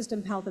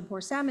ecosystem health and poor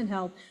salmon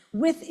health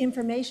with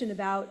information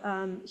about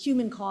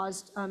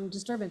human-caused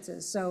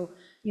disturbances. So,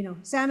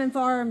 salmon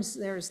farms,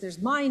 there's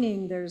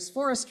mining, there's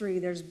forestry,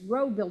 there's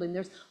road building,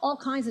 there's all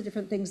kinds of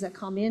different things that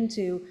come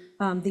into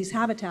these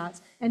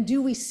habitats. And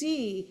do we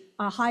see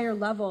a higher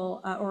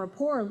level or a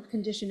poor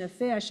condition of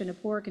fish and a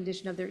poor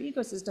condition of their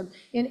ecosystem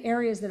in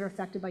areas that are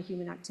affected by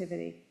human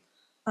activity?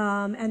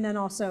 And then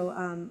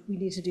also we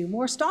need to do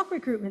more stock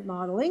recruitment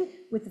modeling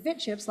with the fit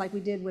chips like we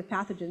did with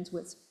pathogens,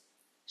 which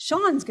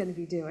Sean's going to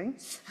be doing,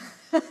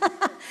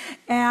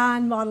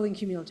 and modeling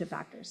cumulative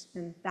factors.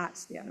 And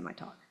that's the end of my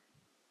talk.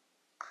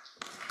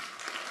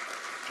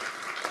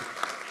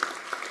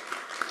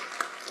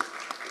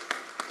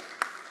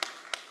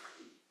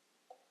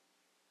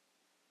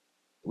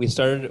 We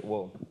started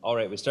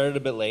a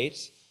bit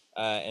late,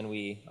 and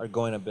we are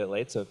going a bit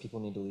late, so if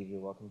people need to leave, you're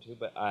welcome to,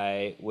 but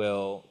I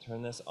will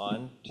turn this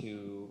on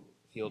to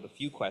field a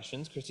few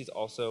questions. Kristi's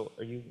also,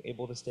 are you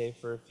able to stay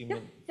for a few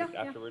minutes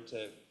afterward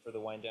for the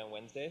Wind Down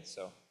Wednesday?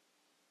 So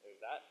there's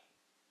that.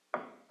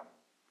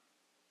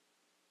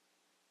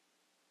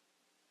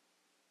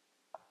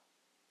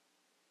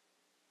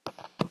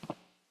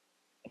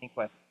 Any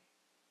questions?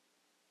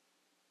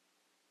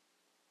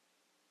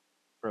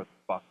 For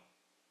Fox.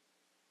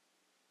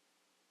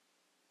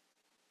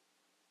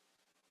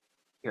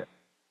 Here,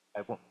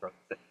 I won't throw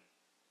this.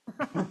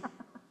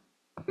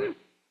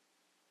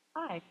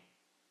 Hi.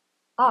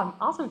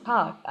 Awesome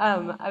talk. I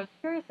was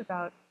curious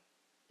about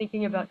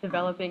thinking about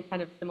developing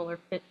kind of similar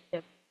fit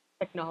chip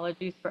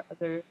technologies for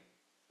other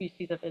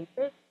species of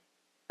interest.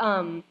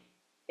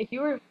 If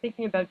you were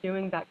thinking about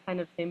doing that kind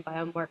of same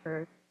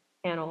biomarker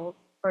panels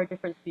for a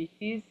different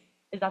species,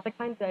 is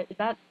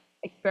that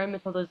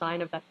experimental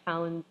design of that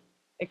challenge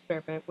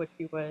experiment which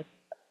you would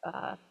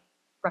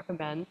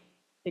recommend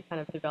to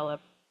kind of develop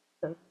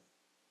those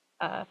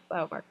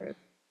biomarkers?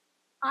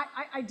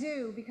 I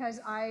do, because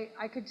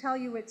I could tell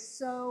you it's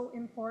so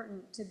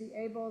important to be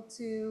able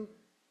to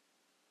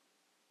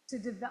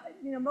develop.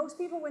 Most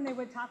people, when they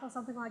would tackle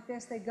something like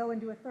this, they go and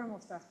do a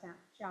thermal stress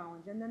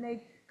challenge, and then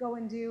they go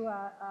and do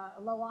a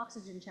low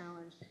oxygen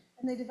challenge,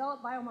 and they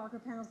develop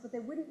biomarker panels, but they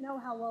wouldn't know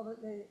how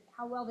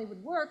well they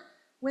would work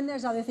when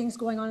there's other things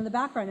going on in the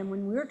background. And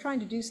when we're trying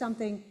to do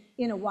something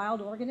in a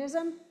wild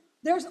organism,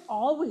 there's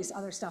always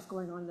other stuff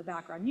going on in the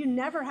background. You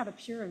never have a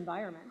pure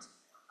environment.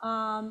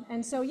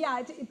 And so,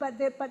 yeah,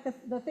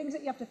 the things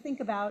that you have to think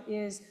about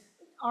is,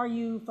 are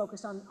you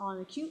focused on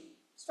acute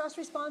stress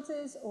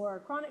responses or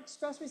chronic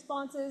stress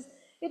responses?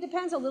 It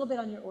depends a little bit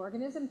on your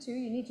organism too.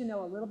 You need to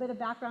know a little bit of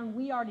background.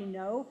 We already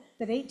know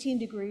that 18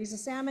 degrees, a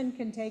salmon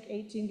can take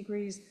 18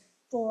 degrees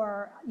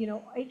for,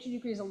 18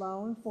 degrees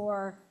alone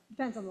for,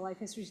 depends on the life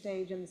history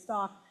stage and the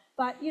stock,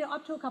 but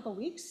up to a couple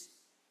weeks,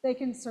 they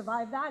can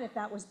survive that if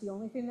that was the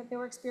only thing that they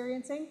were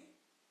experiencing.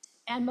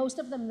 And most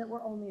of them that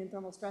were only in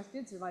thermal stress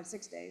did survive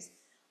 6 days.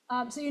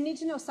 So you need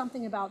to know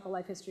something about the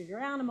life history of your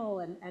animal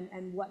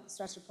and what the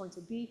stressor points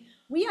would be.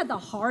 We had the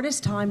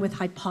hardest time with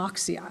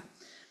hypoxia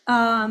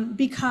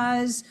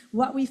because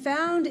what we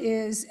found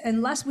is,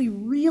 unless we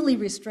really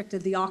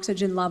restricted the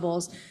oxygen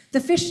levels, the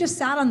fish just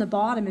sat on the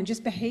bottom and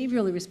just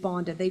behaviorally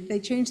responded. They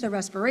changed their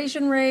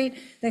respiration rate,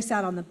 they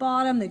sat on the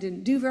bottom, they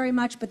didn't do very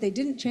much, but they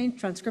didn't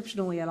change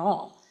transcriptionally at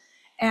all.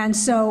 And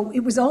so it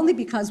was only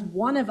because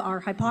one of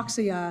our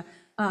hypoxia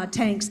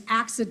tanks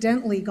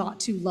accidentally got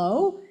too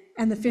low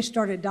and the fish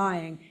started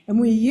dying. And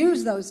we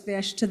used those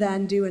fish to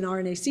then do an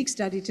RNA-seq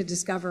study to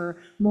discover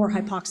more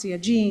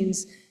hypoxia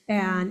genes.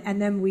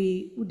 And then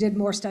we did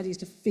more studies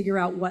to figure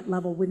out what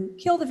level wouldn't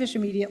kill the fish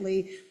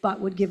immediately, but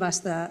would give us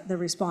the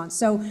response.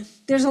 So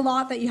there's a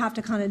lot that you have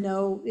to kind of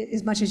know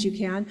as much as you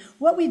can.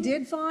 What we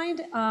did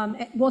find,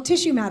 well,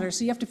 tissue matters.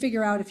 So you have to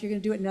figure out, if you're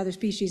going to do it in other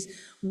species,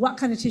 what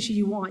kind of tissue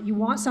you want. You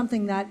want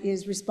something that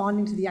is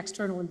responding to the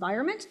external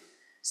environment.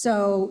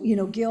 So,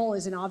 gill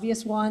is an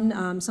obvious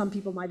one. Some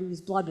people might use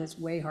blood, but it's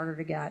way harder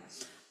to get.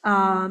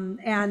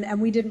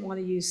 And we didn't want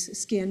to use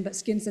skin, but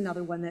skin's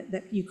another one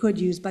that you could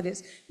use, but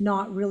it's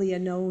not really a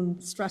known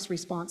stress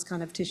response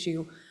kind of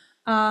tissue.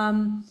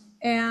 And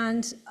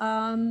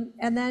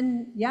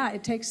then, yeah,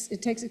 it takes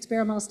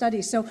experimental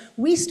studies. So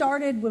we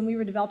started, when we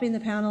were developing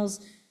the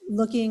panels,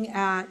 looking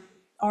at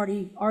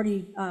already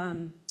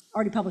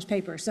published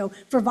papers. So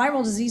for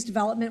viral disease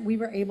development, we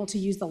were able to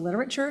use the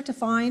literature to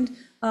find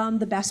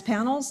the best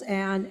panels,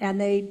 and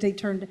they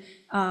turned,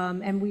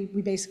 and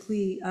we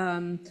basically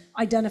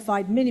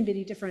identified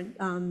many different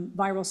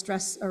viral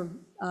stress or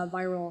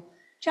viral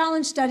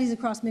challenge studies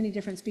across many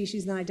different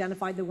species, and then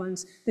identified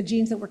the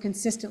genes that were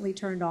consistently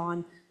turned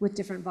on with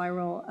different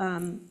viral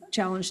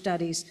challenge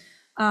studies.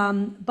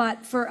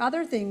 But for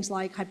other things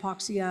like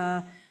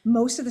hypoxia,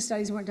 most of the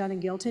studies weren't done in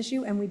gill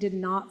tissue, and we did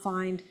not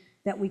find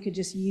that we could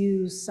just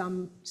use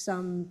some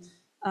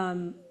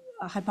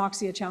a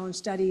hypoxia challenge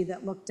study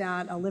that looked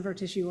at a liver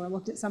tissue or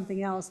looked at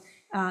something else.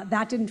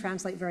 That didn't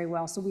translate very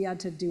well, so we had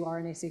to do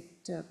RNA-seq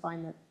to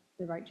find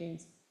the right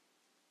genes.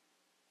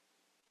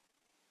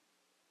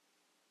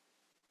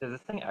 Does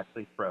this thing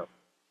actually throw?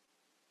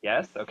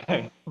 Yes?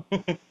 Okay.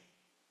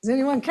 Does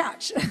anyone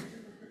catch?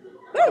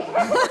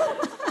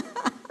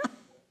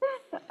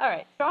 All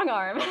right, strong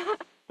arm.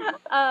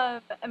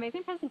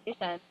 Amazing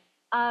presentation.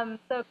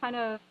 So kind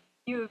of,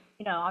 you've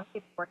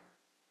obviously worked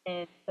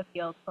in the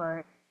field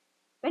for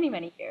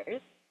many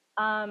years.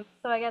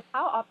 So I guess,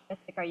 how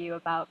optimistic are you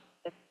about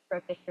the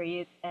for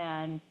fisheries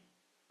and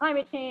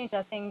climate change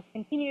as things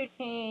continue to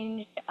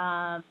change?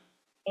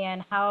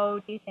 And how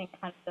do you think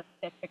kind of the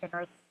fish are going to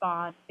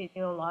respond to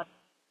zoological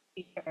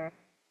future?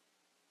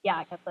 Yeah,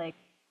 I guess,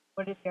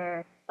 what is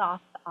your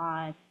thoughts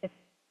on this?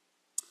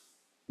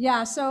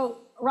 Yeah, so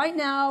right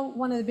now,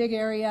 one of the big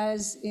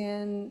areas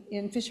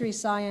in fisheries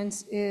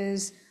science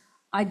is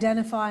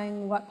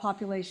identifying what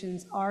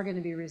populations are going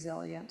to be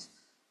resilient,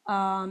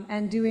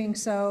 and doing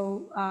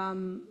so,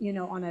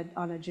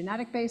 on a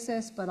genetic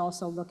basis, but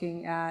also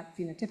looking at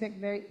phenotypic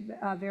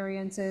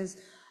variances.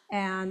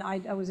 And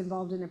I was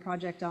involved in a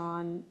project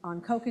on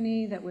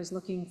kokanee that was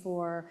looking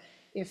for,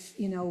 if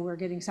we're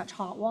getting such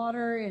hot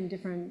water in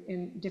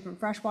different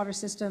freshwater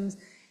systems,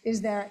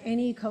 is there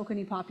any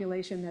kokanee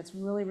population that's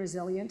really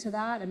resilient to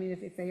that? I mean,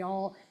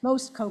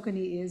 most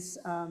kokanee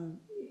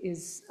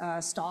is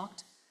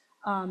stocked.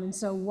 And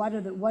so what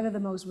are the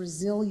most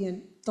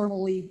resilient,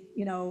 thermally,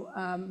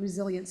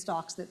 resilient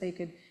stocks that they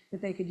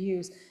could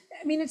use?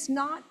 I mean, it's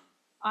not,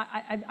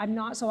 I'm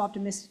not so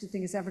optimistic to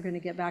think it's ever going to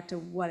get back to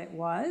what it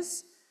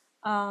was.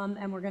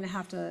 And we're going to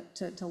have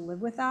to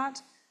live with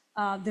that.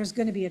 There's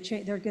going to be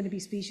there are going to be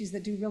species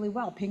that do really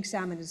well. Pink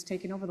salmon has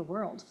taken over the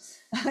world,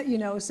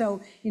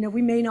 So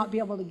we may not be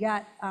able to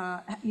get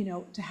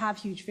to have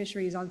huge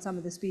fisheries on some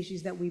of the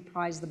species that we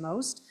prize the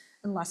most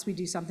unless we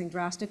do something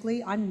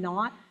drastically. I'm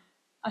not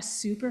a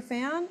super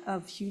fan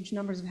of huge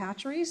numbers of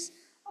hatcheries.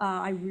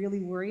 I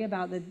really worry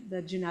about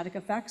the genetic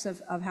effects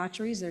of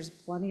hatcheries. There's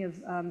plenty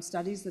of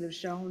studies that have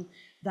shown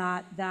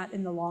that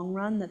in the long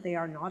run that they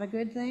are not a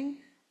good thing.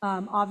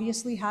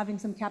 Obviously, having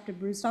some captive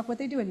broodstock, what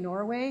they do in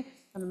Norway,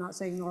 and I'm not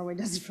saying Norway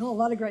doesn't a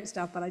lot of great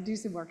stuff, but I do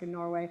some work in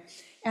Norway,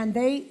 and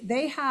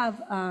they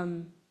have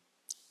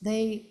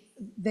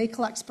they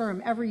collect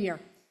sperm every year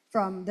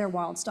from their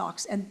wild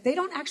stocks, and they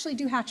don't actually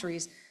do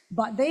hatcheries,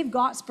 but they've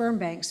got sperm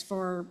banks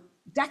for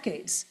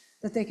decades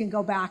that they can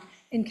go back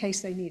in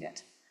case they need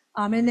it,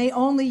 and they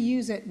only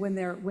use it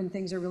when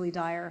things are really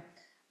dire.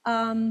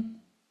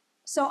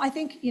 So I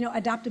think,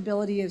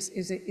 adaptability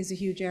is a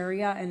huge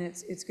area, and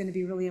it's going to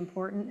be really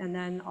important. And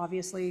then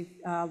obviously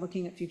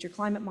looking at future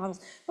climate models,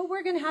 but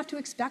we're going to have to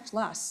expect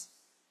less,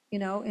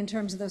 in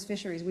terms of those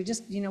fisheries. We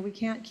just, we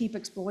can't keep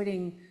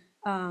exploiting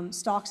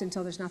stocks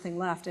until there's nothing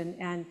left.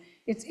 And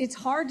it's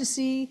hard to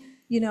see,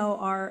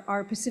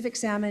 our Pacific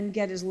salmon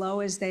get as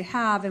low as they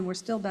have, and we're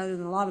still better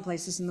than a lot of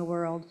places in the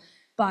world.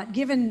 But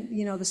given,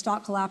 the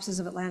stock collapses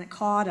of Atlantic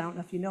cod, I don't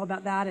know if you know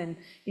about that, and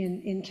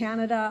in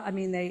Canada, I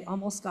mean, they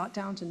almost got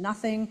down to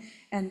nothing.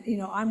 And,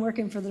 I'm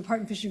working for the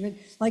Department of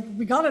Fisheries, like,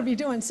 we gotta be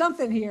doing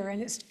something here,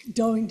 and it's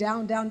going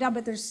down, down, down.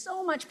 But there's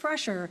so much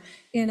pressure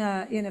in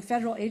a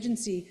federal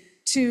agency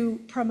to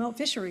promote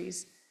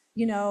fisheries.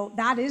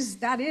 That is,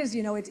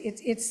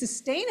 it's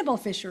sustainable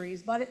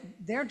fisheries, but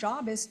their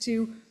job is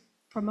to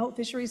promote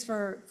fisheries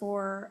for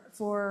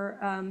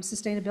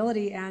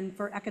sustainability and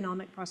for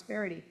economic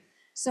prosperity.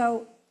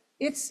 So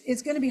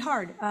it's going to be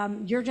hard.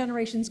 Your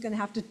generation's going to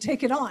have to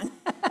take it on.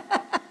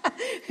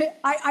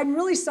 I'm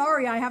really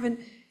sorry I haven't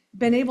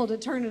been able to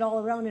turn it all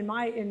around in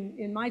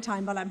my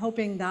time, but I'm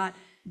hoping that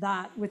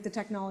with the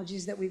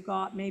technologies that we've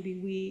got, maybe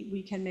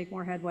we can make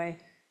more headway.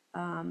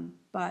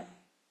 But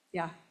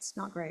yeah, it's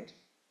not great.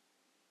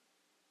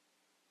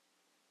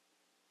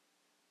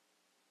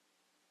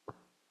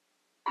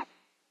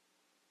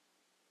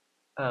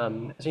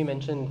 So you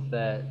mentioned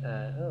that,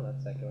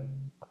 that's echoing.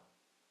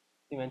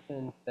 You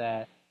mentioned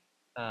that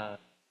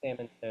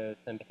salmon showed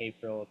some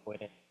behavioral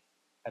avoidance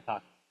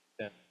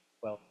hypothesis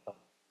well. So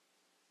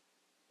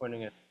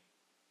wondering if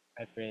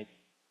I've read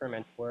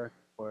experiment work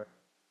or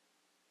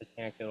just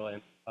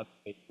anecdotal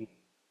observations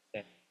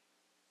that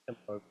some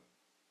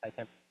high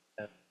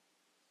temperature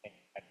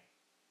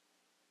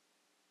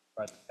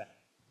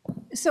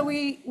So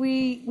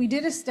we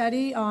did a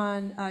study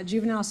on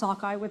juvenile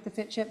sockeye with the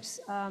fit chips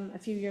a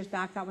few years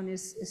back. That one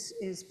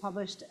is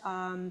published.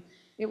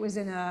 It was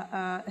in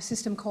a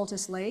system,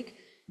 Cultus Lake,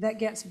 that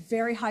gets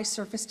very high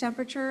surface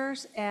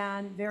temperatures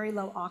and very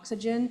low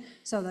oxygen.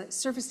 So the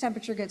surface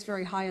temperature gets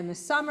very high in the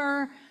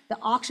summer. The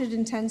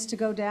oxygen tends to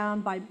go down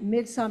by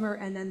midsummer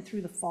and then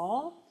through the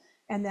fall.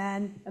 And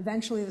then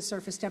eventually the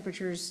surface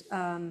temperatures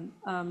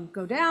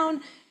go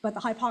down, but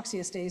the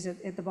hypoxia stays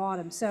at the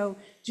bottom. So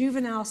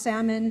juvenile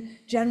salmon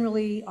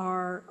generally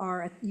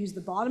use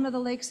the bottom of the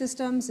lake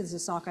systems as a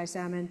sockeye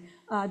salmon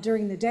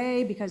during the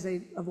day because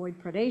they avoid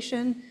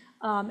predation,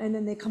 and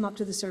then they come up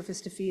to the surface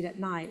to feed at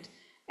night.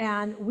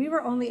 And we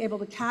were only able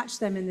to catch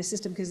them in the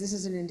system because this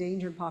is an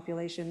endangered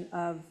population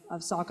of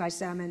sockeye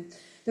salmon.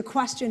 The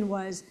question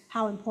was,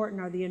 how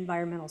important are the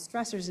environmental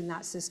stressors in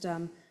that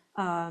system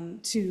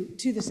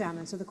to the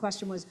salmon? So the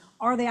question was,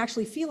 are they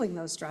actually feeling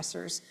those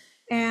stressors?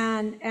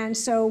 And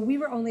so we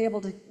were only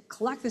able to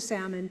collect the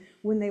salmon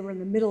when they were in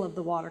the middle of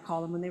the water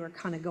column, when they were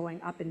kind of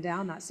going up and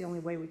down. That's the only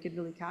way we could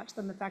really catch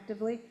them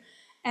effectively.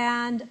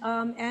 And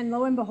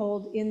lo and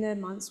behold, in the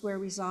months where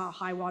we saw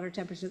high water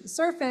temperature at the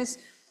surface,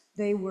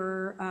 they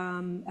were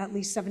at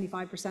least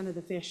 75% of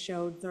the fish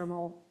showed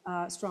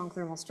strong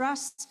thermal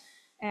stress.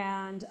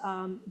 And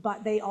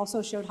but they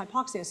also showed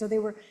hypoxia. So they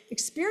were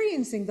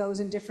experiencing those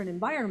in different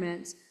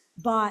environments,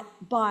 but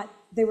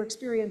they were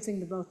experiencing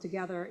them both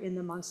together in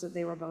the months that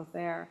they were both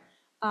there.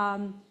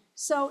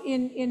 So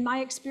in my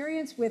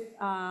experience with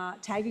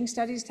tagging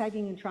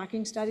and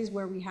tracking studies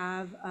where we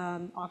have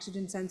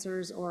oxygen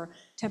sensors or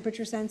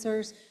temperature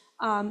sensors,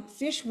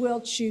 fish will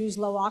choose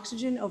low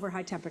oxygen over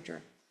high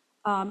temperature.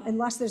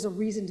 Unless there's a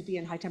reason to be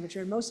in high temperature.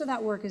 And most of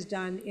that work is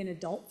done in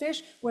adult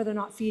fish where they're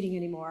not feeding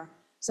anymore.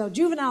 So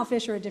juvenile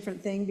fish are a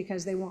different thing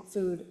because they want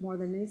food more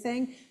than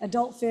anything.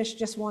 Adult fish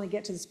just want to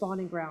get to the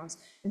spawning grounds.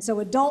 And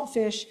so adult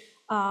fish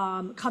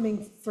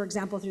coming, for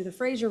example, through the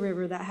Fraser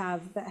River that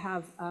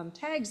have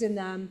tags in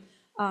them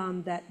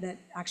that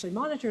actually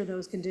monitor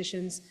those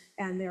conditions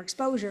and their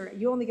exposure,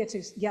 you only get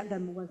to get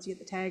them once you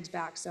get the tags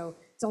back. So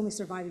it's only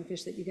surviving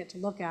fish that you get to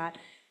look at.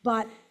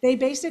 But they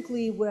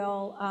basically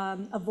will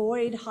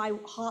avoid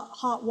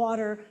hot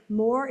water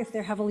more if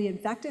they're heavily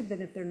infected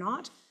than if they're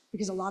not,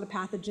 because a lot of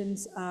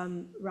pathogens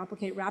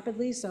replicate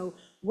rapidly. So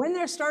when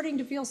they're starting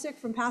to feel sick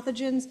from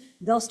pathogens,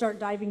 they'll start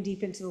diving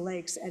deep into the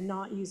lakes and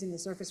not using the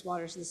surface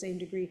waters to the same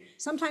degree.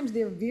 Sometimes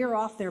they'll veer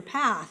off their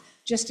path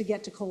just to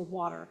get to cold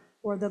water,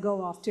 or they'll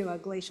go off to a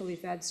glacially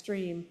fed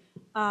stream.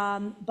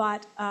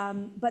 But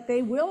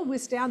they will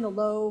withstand the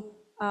low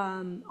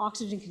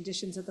oxygen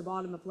conditions at the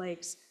bottom of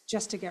lakes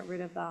just to get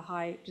rid of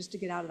just to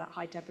get out of that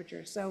high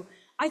temperature. So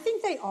I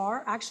think they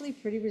are actually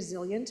pretty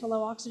resilient to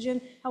low oxygen.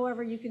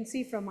 However, you can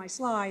see from my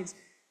slides,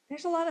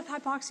 there's a lot of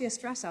hypoxia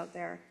stress out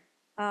there.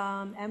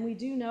 And we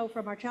do know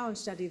from our challenge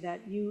study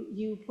that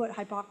you put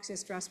hypoxia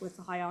stress with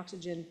the high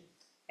oxygen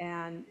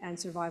and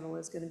survival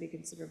is going to be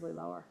considerably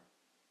lower.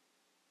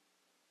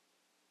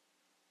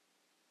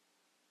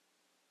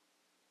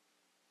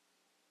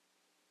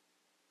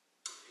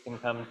 We can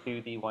come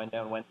to the Wind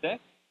Down Wednesday.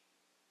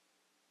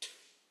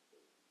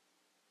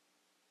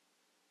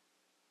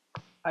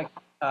 Hi,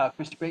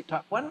 Kristi, great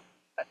talk.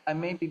 I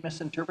may be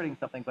misinterpreting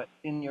something, but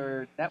in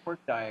your network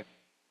diagram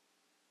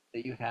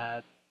that you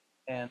had,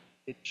 and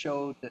it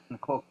showed that in the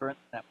co-occurrence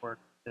network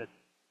that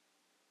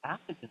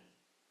pathogens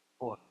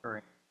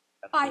co-occurring?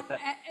 I,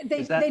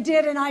 Is that- they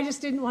did, and I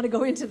just didn't want to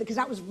go into it because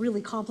that was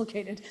really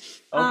complicated.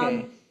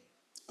 Okay.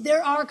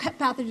 There are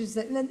pathogens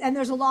that, and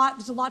there's a lot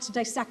to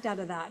dissect out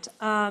of that.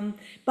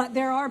 But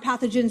there are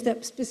pathogens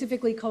that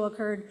specifically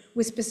co-occurred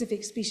with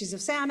specific species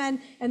of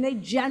salmon, and they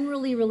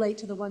generally relate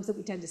to the ones that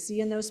we tend to see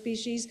in those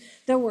species.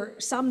 There were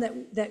some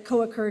that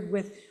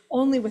co-occurred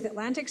only with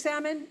Atlantic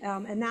salmon,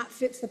 and that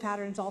fits the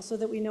patterns also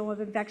that we know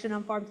of infection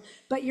on farms.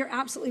 But you're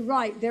absolutely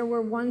right. There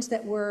were ones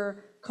that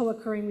were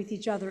co-occurring with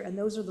each other, and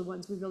those are the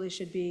ones we really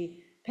should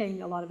be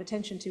paying a lot of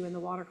attention to in the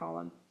water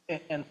column.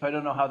 And so I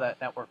don't know how that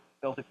network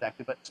built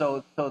exactly, but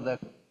so the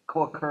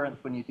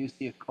co-occurrence, when you do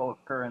see a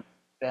co-occurrence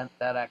event,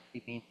 that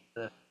actually means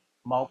the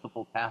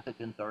multiple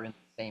pathogens are in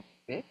the same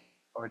fish,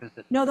 or does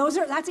it? No,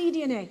 that's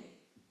eDNA.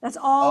 That's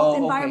all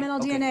okay, environmental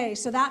okay. DNA.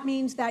 So that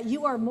means that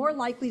you are more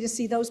likely to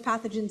see those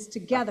pathogens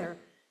together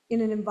in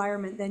an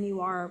environment than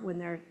you are when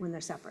they're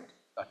separate.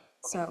 Gotcha. Okay,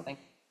 So- thank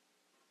you.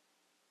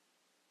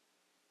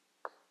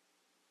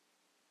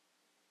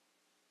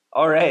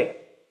 All right.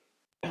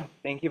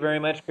 Thank you very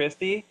much,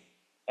 Kristi.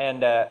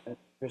 And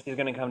Kristi's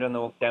going to come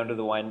down to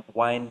the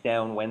wind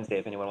down Wednesday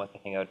if anyone wants to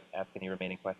hang out and ask any remaining questions.